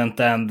opponent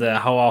and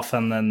how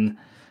often and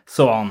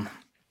so on?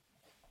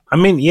 I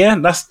mean, yeah,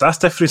 that's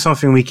definitely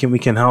something we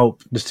can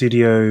help the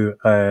studio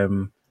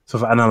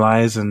sort of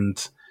analyze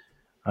and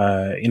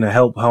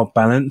help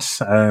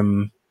balance.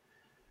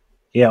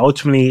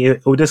 Ultimately,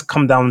 it will just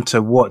come down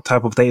to what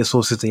type of data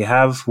sources they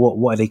have,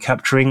 what are they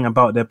capturing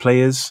about their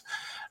players,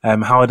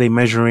 how are they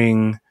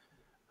measuring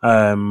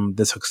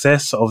the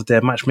success of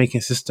their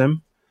matchmaking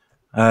system,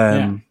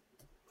 Yeah.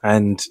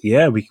 and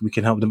we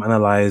can help them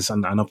analyze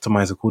and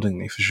optimize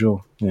accordingly for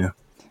sure. Yeah.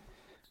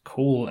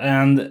 Cool.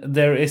 And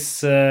there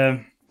is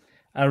a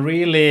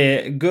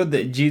really good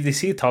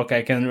GDC talk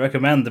I can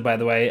recommend, by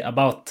the way,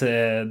 about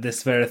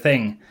this very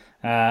thing.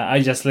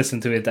 I just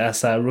listened to it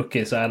as a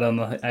rookie, so I don't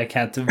know. I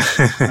can't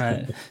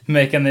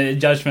make any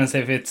judgments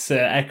if it's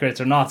accurate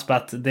or not.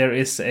 But there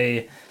is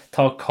a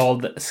talk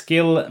called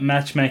 "Skill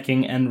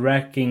Matchmaking and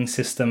Ranking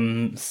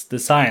Systems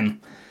Design,"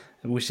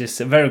 which is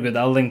very good.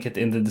 I'll link it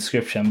in the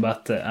description.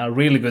 But a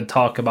really good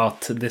talk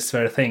about this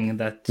very thing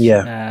that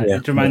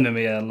it reminded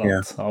me a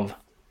lot of.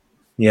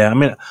 Yeah, I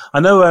mean, I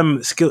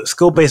know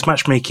skill based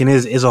matchmaking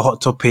is a hot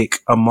topic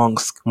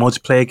amongst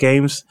multiplayer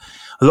games.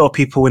 A lot of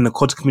people in the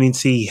COD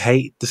community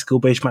hate the skill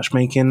based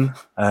matchmaking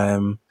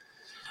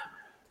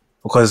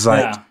because,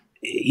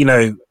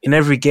 in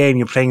every game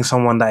you're playing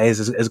someone that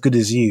is as good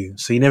as you,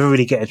 so you never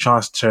really get a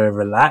chance to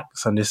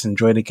relax and just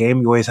enjoy the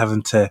game. You're always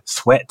having to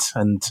sweat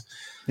and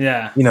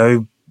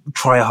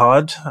try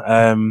hard.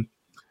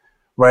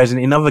 Whereas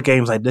in other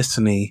games like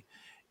Destiny,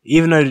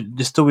 even though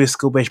there's still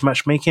skill-based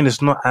matchmaking,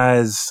 it's not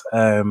as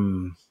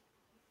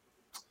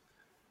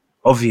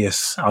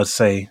obvious, I would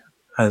say,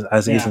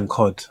 as it is in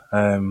COD.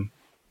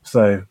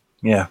 Definitely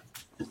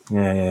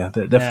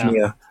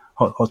a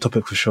hot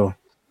topic for sure.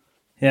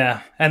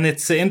 Yeah, and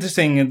it's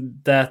interesting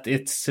that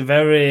it's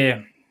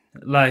very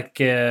like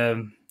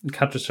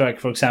Counter-Strike,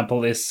 for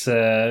example, is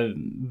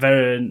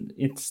very.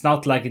 It's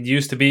not like it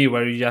used to be,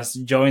 where you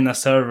just join a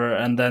server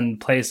and then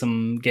play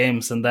some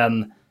games and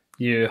then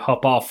you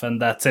hop off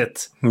and that's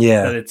it.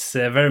 Yeah, that it's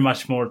very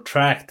much more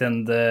tracked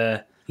and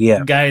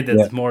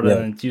guided more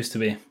than it used to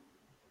be.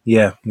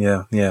 Yeah,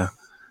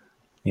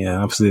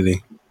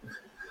 absolutely.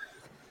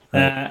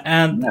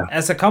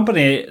 As a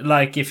company,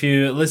 like if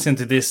you listen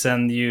to this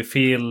and you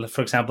feel,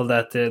 for example,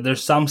 that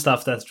there's some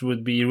stuff that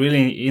would be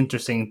really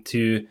interesting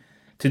to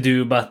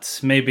do, but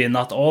maybe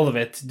not all of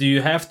it, do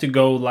you have to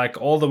go like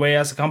all the way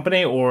as a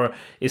company, or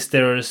is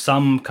there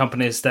some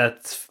companies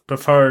that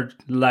prefer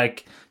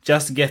like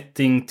just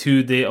getting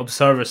to the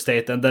observer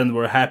state and then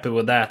we're happy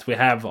with that, we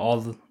have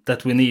all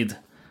that we need,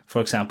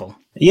 for example?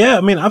 Yeah,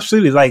 I mean,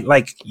 absolutely.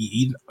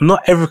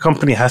 Not every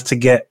company has to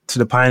get to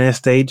the pioneer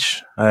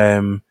stage.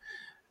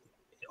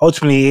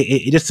 Ultimately,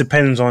 it just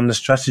depends on the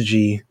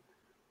strategy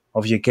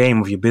of your game,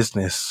 of your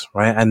business,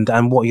 right?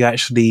 And what you're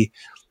actually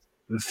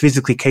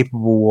physically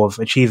capable of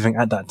achieving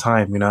at that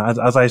time.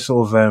 As I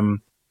sort of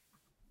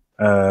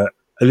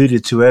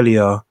alluded to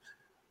earlier,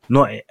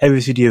 not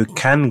every studio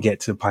can get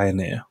to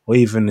pioneer or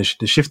even the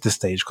shifter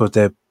stage,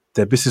 because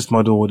their business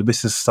model or the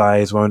business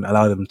size won't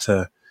allow them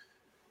to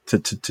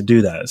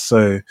do that.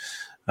 So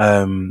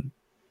I'd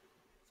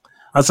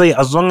say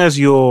as long as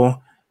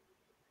you're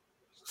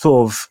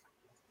sort of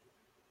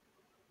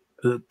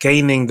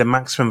gaining the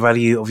maximum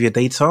value of your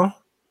data,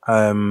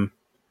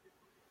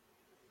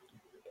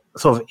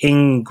 sort of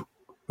in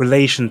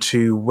relation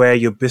to where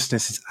your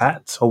business is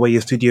at or where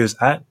your studio is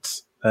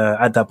at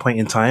that point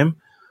in time,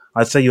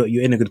 I'd say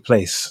you're in a good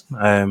place.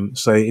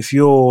 So if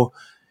you're,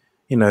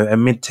 a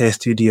mid-tier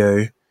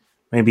studio,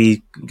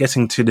 maybe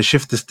getting to the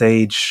shifter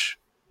stage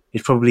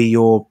is probably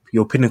your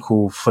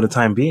pinnacle for the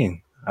time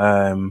being.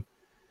 Yeah.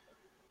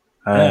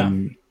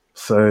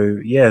 So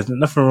yeah, there's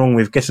nothing wrong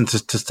with getting to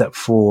step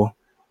 4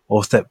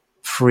 or step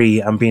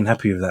 3 and being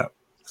happy with that.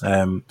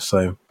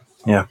 So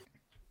yeah.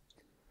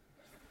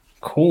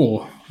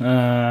 Cool.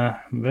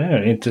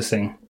 Very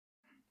interesting.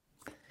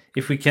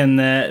 If we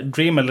can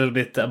dream a little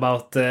bit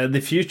about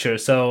the future,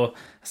 so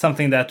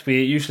something that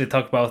we usually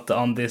talk about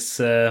on this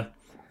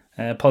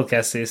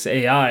podcast is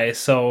AI.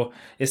 So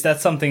is that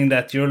something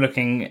that you're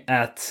looking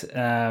at,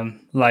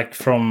 like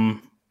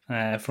from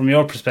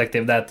your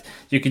perspective, that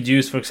you could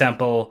use, for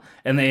example,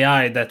 an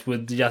AI that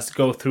would just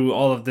go through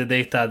all of the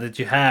data that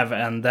you have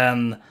and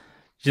then,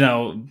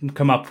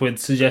 come up with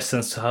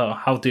suggestions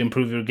how to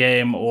improve your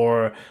game,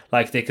 or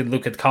like they could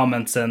look at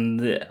comments and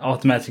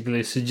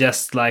automatically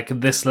suggest like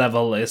this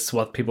level is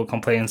what people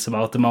complains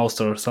about the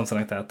most, or something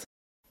like that?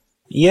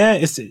 Yeah,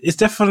 it's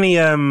definitely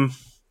an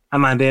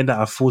idea that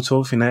I've thought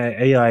of.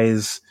 AI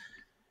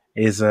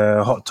is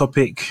a hot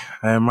topic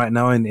right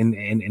now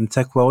in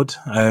tech world.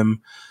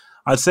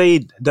 I'd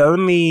say the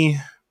only,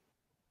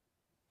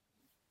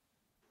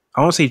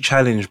 I won't say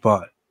challenge,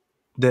 but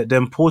the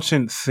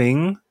important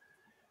thing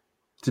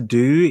to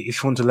do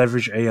if you want to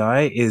leverage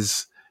AI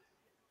is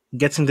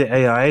getting the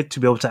AI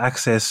to be able to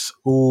access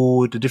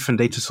all the different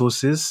data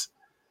sources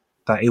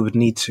that it would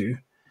need to,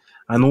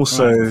 and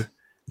also Right.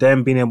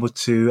 then being able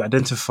to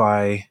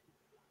identify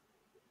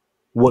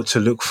what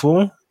to look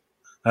for.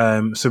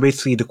 So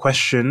basically, the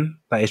question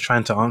that it's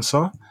trying to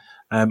answer,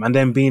 and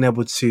then being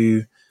able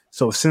to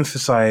sort of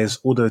synthesize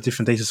all the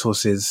different data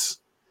sources,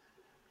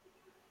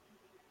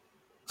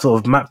 sort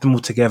of map them all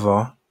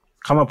together,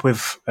 come up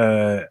with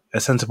a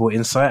sensible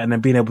insight, and then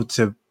being able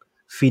to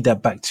feed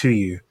that back to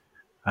you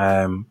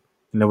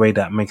in a way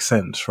that makes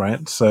sense,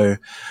 right? So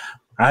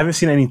I haven't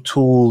seen any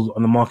tool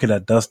on the market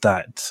that does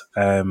that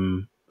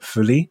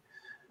fully.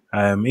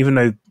 Even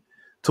though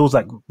tools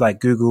like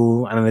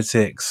Google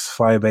Analytics,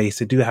 Firebase,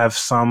 they do have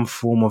some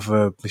form of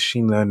a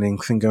machine learning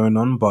thing going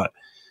on, but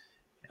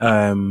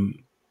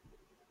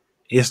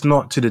it's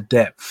not to the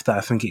depth that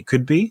I think it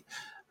could be.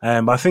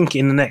 But I think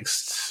in the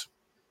next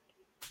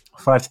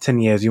 5 to 10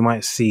 years, you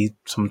might see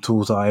some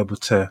tools that are able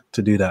to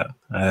do that.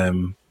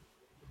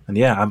 And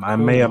yeah, I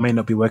may or Cool. may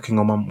not be working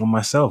on one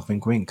myself.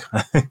 Wink, wink.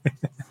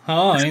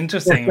 Oh,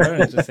 interesting.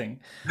 Very interesting.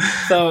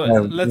 So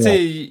let's Yeah.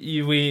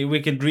 say we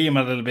could dream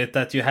a little bit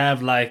that you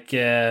have like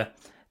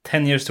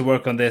 10 years to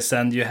work on this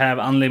and you have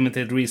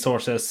unlimited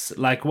resources.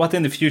 Like what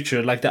in the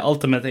future, like the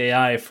ultimate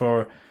AI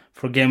for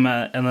game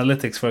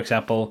analytics, for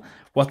example,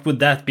 what would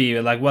that be?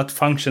 Like what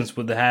functions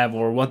would they have,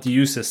 or what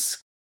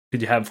uses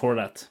could you have for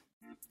that?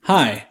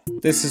 Hi,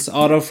 this is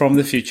Otto from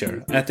the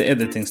future at the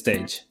editing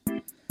stage.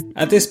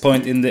 At this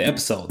point in the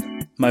episode,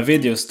 my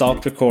video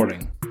stopped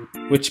recording,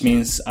 which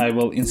means I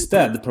will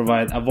instead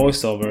provide a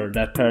voiceover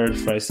that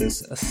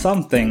paraphrases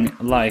something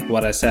like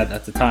what I said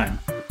at the time.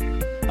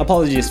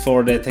 Apologies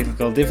for the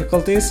technical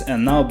difficulties,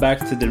 and now back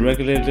to the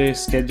regularly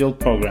scheduled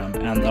program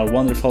and our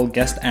wonderful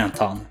guest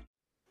Anthon.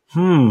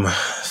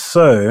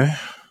 So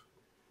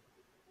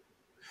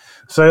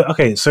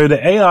okay, so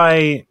the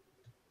AI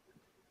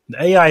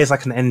is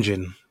like an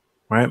engine,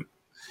 right?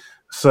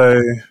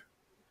 So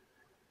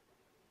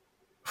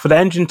for the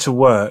engine to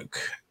work,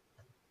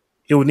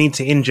 it will need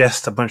to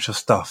ingest a bunch of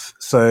stuff.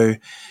 So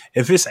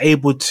if it's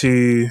able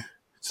to,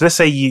 so let's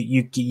say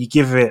you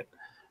give it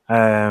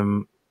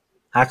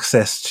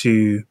access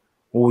to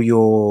all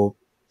your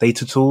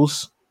data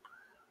tools,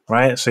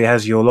 right? So it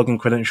has your login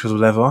credentials,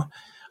 whatever,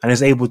 and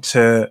is able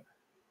to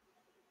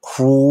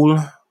crawl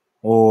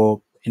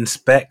or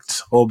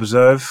inspect or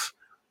observe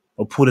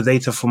or pull the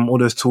data from all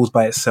those tools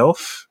by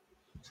itself,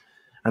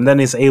 and then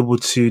it's able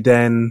to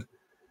then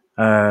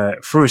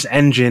through its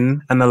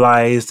engine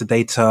analyze the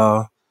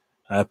data,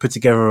 put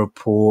together a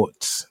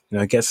report,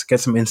 get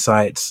some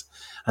insights,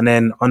 and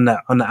then on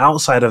the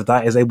outside of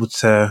that is able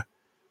to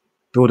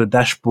build a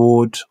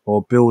dashboard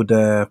or build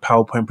a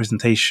PowerPoint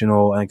presentation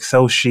or an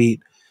Excel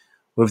sheet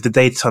with the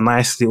data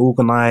nicely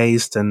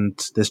organized,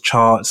 and there's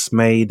charts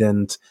made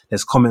and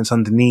there's comments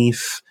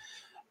underneath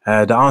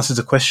that answers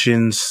the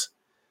questions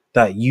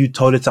that you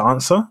told it to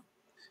answer.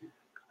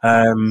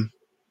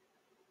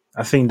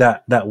 I think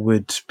that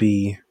would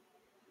be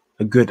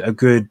a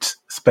good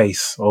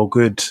space or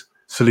good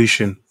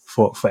solution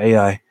for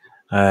AI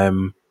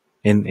in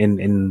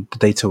the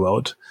data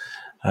world.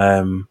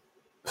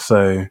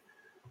 So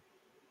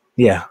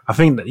yeah, I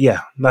think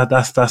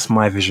that's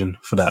my vision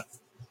for that.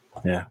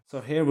 Yeah.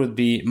 So here would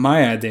be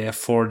my idea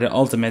for the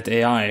ultimate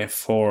AI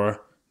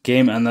for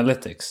game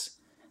analytics.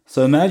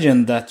 So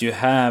imagine that you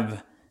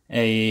have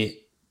an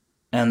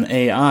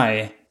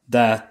AI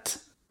that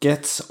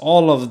gets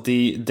all of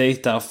the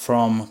data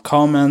from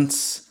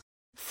comments,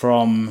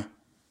 from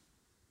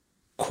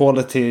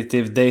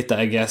qualitative data,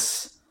 I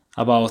guess,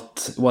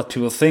 about what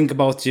people think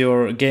about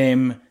your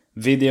game,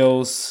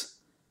 videos,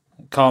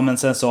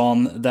 comments, and so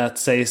on, that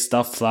say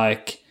stuff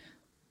like,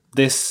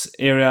 this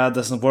area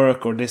doesn't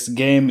work, or this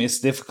game is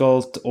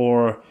difficult,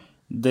 or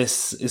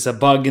this is a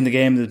bug in the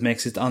game that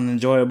makes it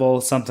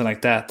unenjoyable, something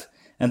like that.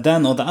 And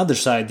then on the other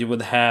side, you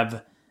would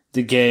have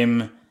the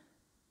game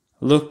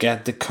look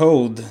at the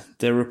code,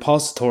 the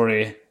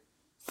repository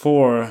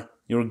for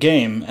your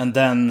game, and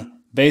then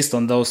based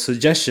on those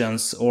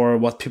suggestions or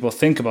what people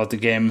think about the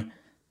game,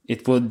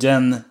 it would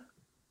then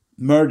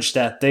merge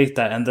that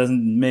data and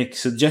then make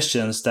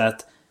suggestions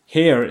that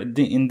here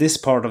in this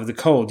part of the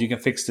code you can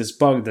fix this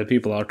bug that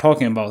people are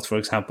talking about, for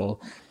example,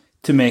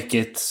 to make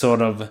it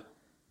sort of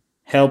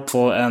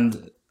helpful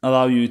and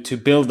allow you to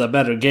build a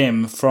better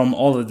game from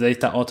all the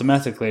data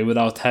automatically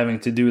without having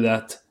to do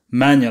that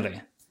manually.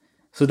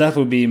 So that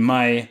would be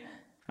my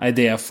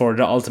idea for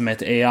the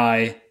ultimate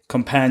AI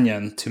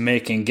companion to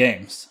making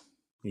games.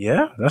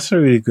 Yeah, that's a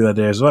really good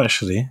idea as well,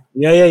 actually.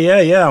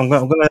 Yeah. I'm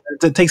gonna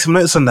take some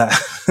notes on that.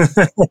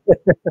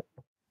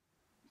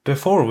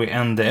 Before we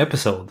end the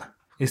episode,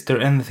 is there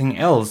anything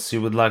else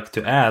you would like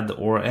to add,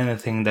 or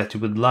anything that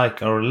you would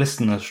like our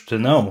listeners to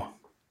know?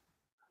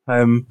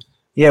 One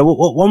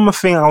more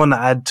thing I want to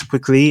add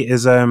quickly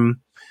is so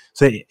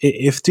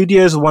if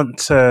studios want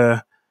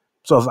to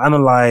sort of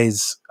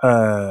analyze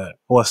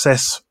or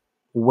assess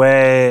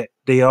where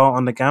they are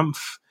on the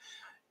GAMF,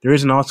 there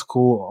is an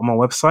article on my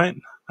website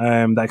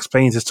that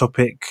explains this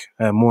topic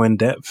more in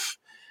depth.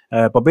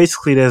 But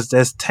basically,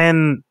 there's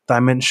 10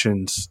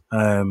 dimensions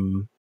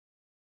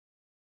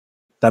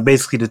that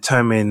basically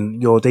determine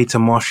your data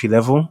mastery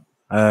level,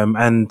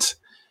 and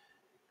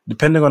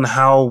depending on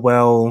how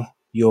well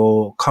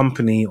your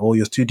company or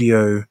your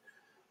studio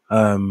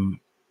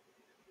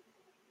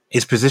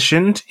is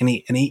positioned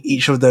in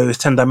each of those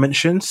 10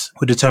 dimensions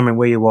will determine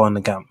where you are on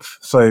the GAMF.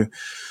 So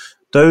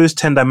those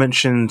 10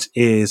 dimensions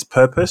is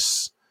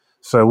purpose.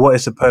 So what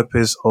is the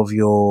purpose of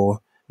your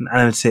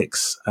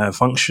analytics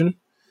function?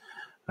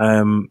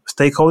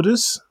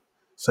 Stakeholders.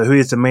 So who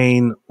is the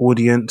main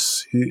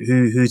audience?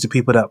 Who's the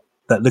people that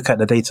look at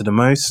the data the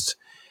most?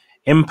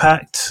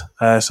 Impact.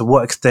 So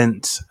what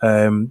extent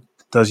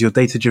does your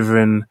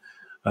data-driven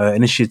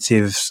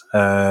initiatives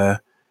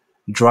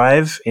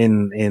drive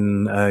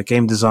in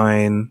game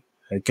design,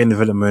 game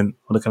development,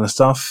 all that kind of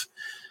stuff?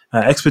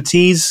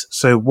 Expertise.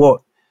 So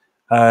what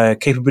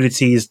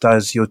capabilities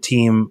does your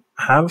team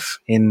have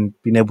in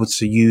being able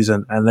to use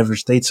and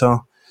leverage data?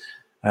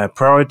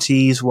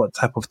 Priorities. What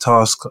type of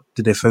task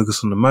do they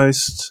focus on the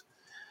most?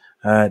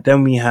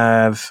 Then we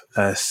have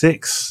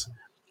 6.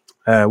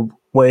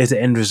 What is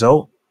the end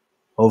result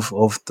of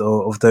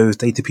those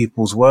data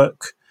people's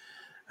work?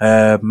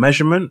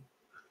 Measurement,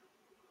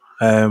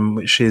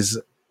 which is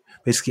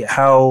basically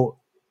how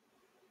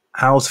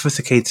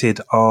sophisticated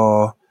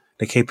are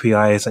the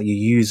KPIs that you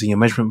use in your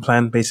measurement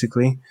plan,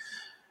 basically.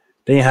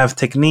 Then you have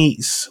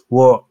techniques.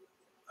 What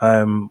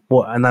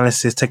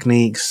analysis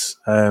techniques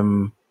are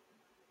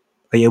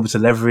you able to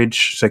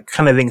leverage? So it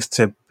kind of links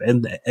to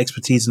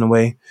expertise in a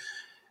way.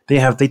 Then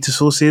you have data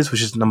sources,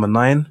 which is number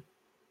 9.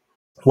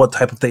 What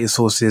type of data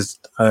sources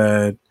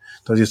does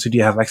your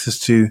studio have access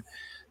to?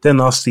 Then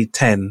lastly,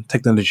 10,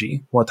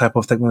 technology. What type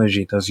of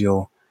technology does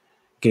your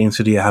game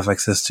studio have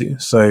access to?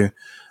 So,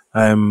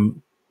 the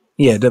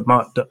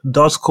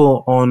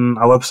article on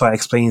our website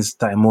explains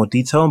that in more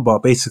detail,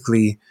 but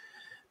basically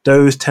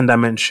those 10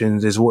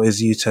 dimensions is what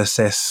is used to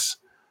assess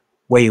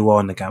where you are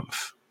on the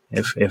GAMF.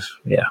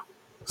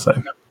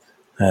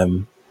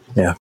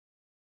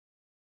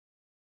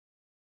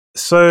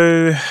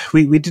 So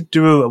we did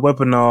do a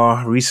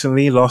webinar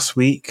recently last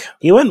week.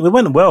 It went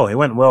well.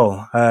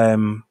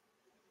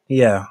 We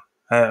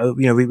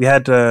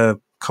had a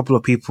couple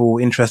of people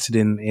interested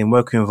in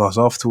working with us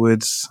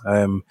afterwards.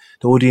 The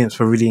audience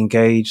were really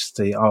engaged.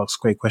 They asked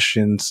great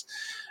questions.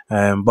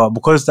 But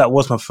because that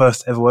was my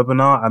first ever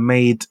webinar, I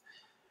made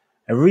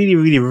a really,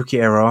 really rookie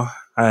error,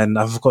 and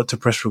I forgot to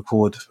press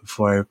record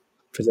before I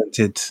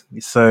presented.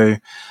 So,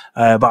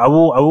 but I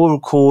will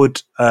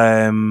record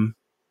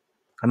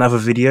another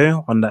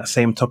video on that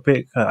same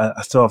topic.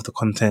 I still have the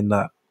content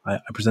that I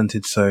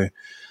presented, so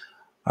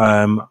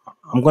I'm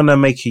gonna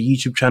make a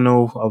YouTube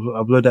channel. I'll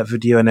upload that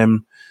video and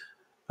then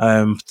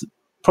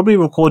probably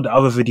record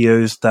other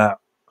videos that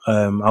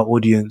our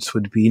audience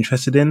would be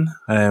interested in.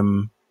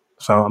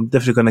 So I'm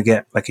definitely gonna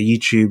get like a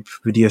YouTube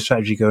video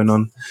strategy going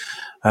on.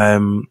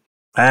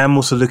 I am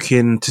also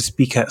looking to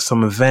speak at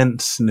some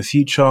events in the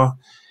future.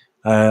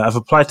 I've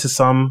applied to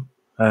some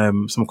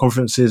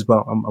conferences,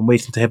 but I'm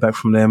waiting to hear back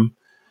from them.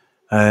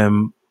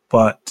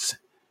 But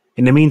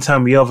in the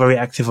meantime, we are very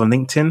active on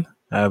LinkedIn.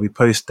 We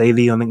post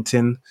daily on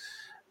LinkedIn.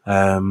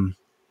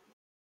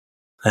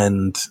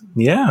 And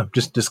yeah,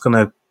 just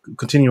gonna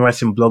continue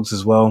writing blogs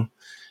as well.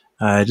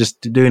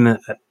 Just doing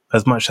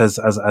as much as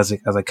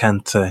I can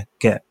to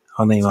get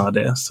our name out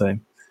there. So,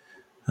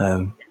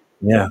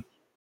 yeah.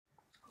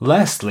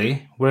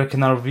 Lastly, where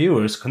can our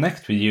viewers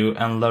connect with you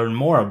and learn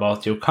more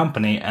about your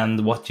company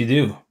and what you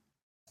do?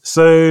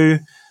 So,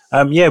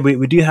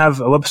 we do have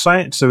a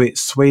website. So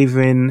it's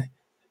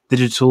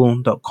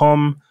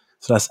swayvendigital.com.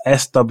 So that's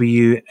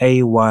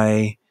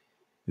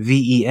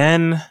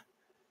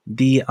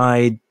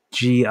SWAYVENDIGITAL.com.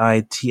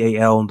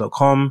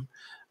 gital.com.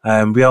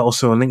 We are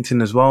also on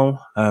LinkedIn as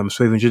well,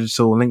 Swaven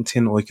Digital on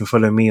LinkedIn, or you can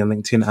follow me on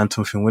LinkedIn,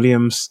 Anthon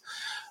Fynn-Williams.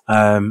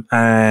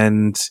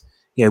 And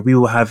yeah, we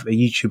will have a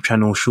YouTube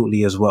channel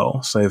shortly as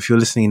well. So if you're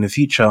listening in the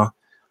future,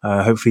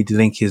 hopefully the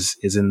link is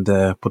in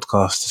the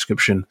podcast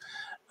description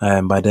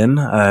by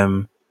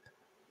then.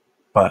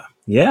 But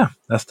yeah,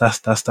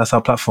 that's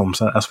our platform.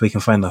 So that's where you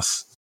can find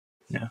us.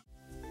 Yeah.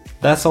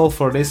 That's all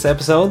for this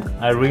episode.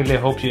 I really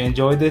hope you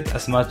enjoyed it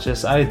as much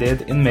as I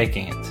did in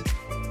making it.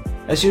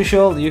 As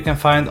usual, you can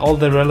find all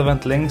the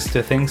relevant links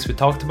to things we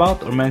talked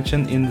about or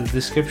mentioned in the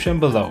description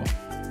below.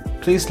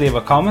 Please leave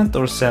a comment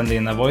or send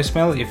in a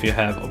voicemail if you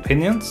have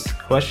opinions,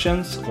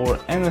 questions, or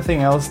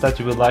anything else that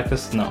you would like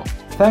us to know.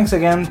 Thanks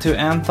again to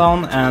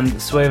Anthon and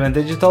Swaven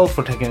Digital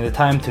for taking the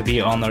time to be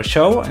on our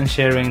show and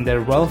sharing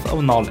their wealth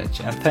of knowledge,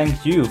 and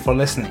thank you for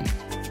listening.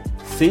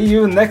 See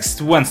you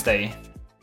next Wednesday!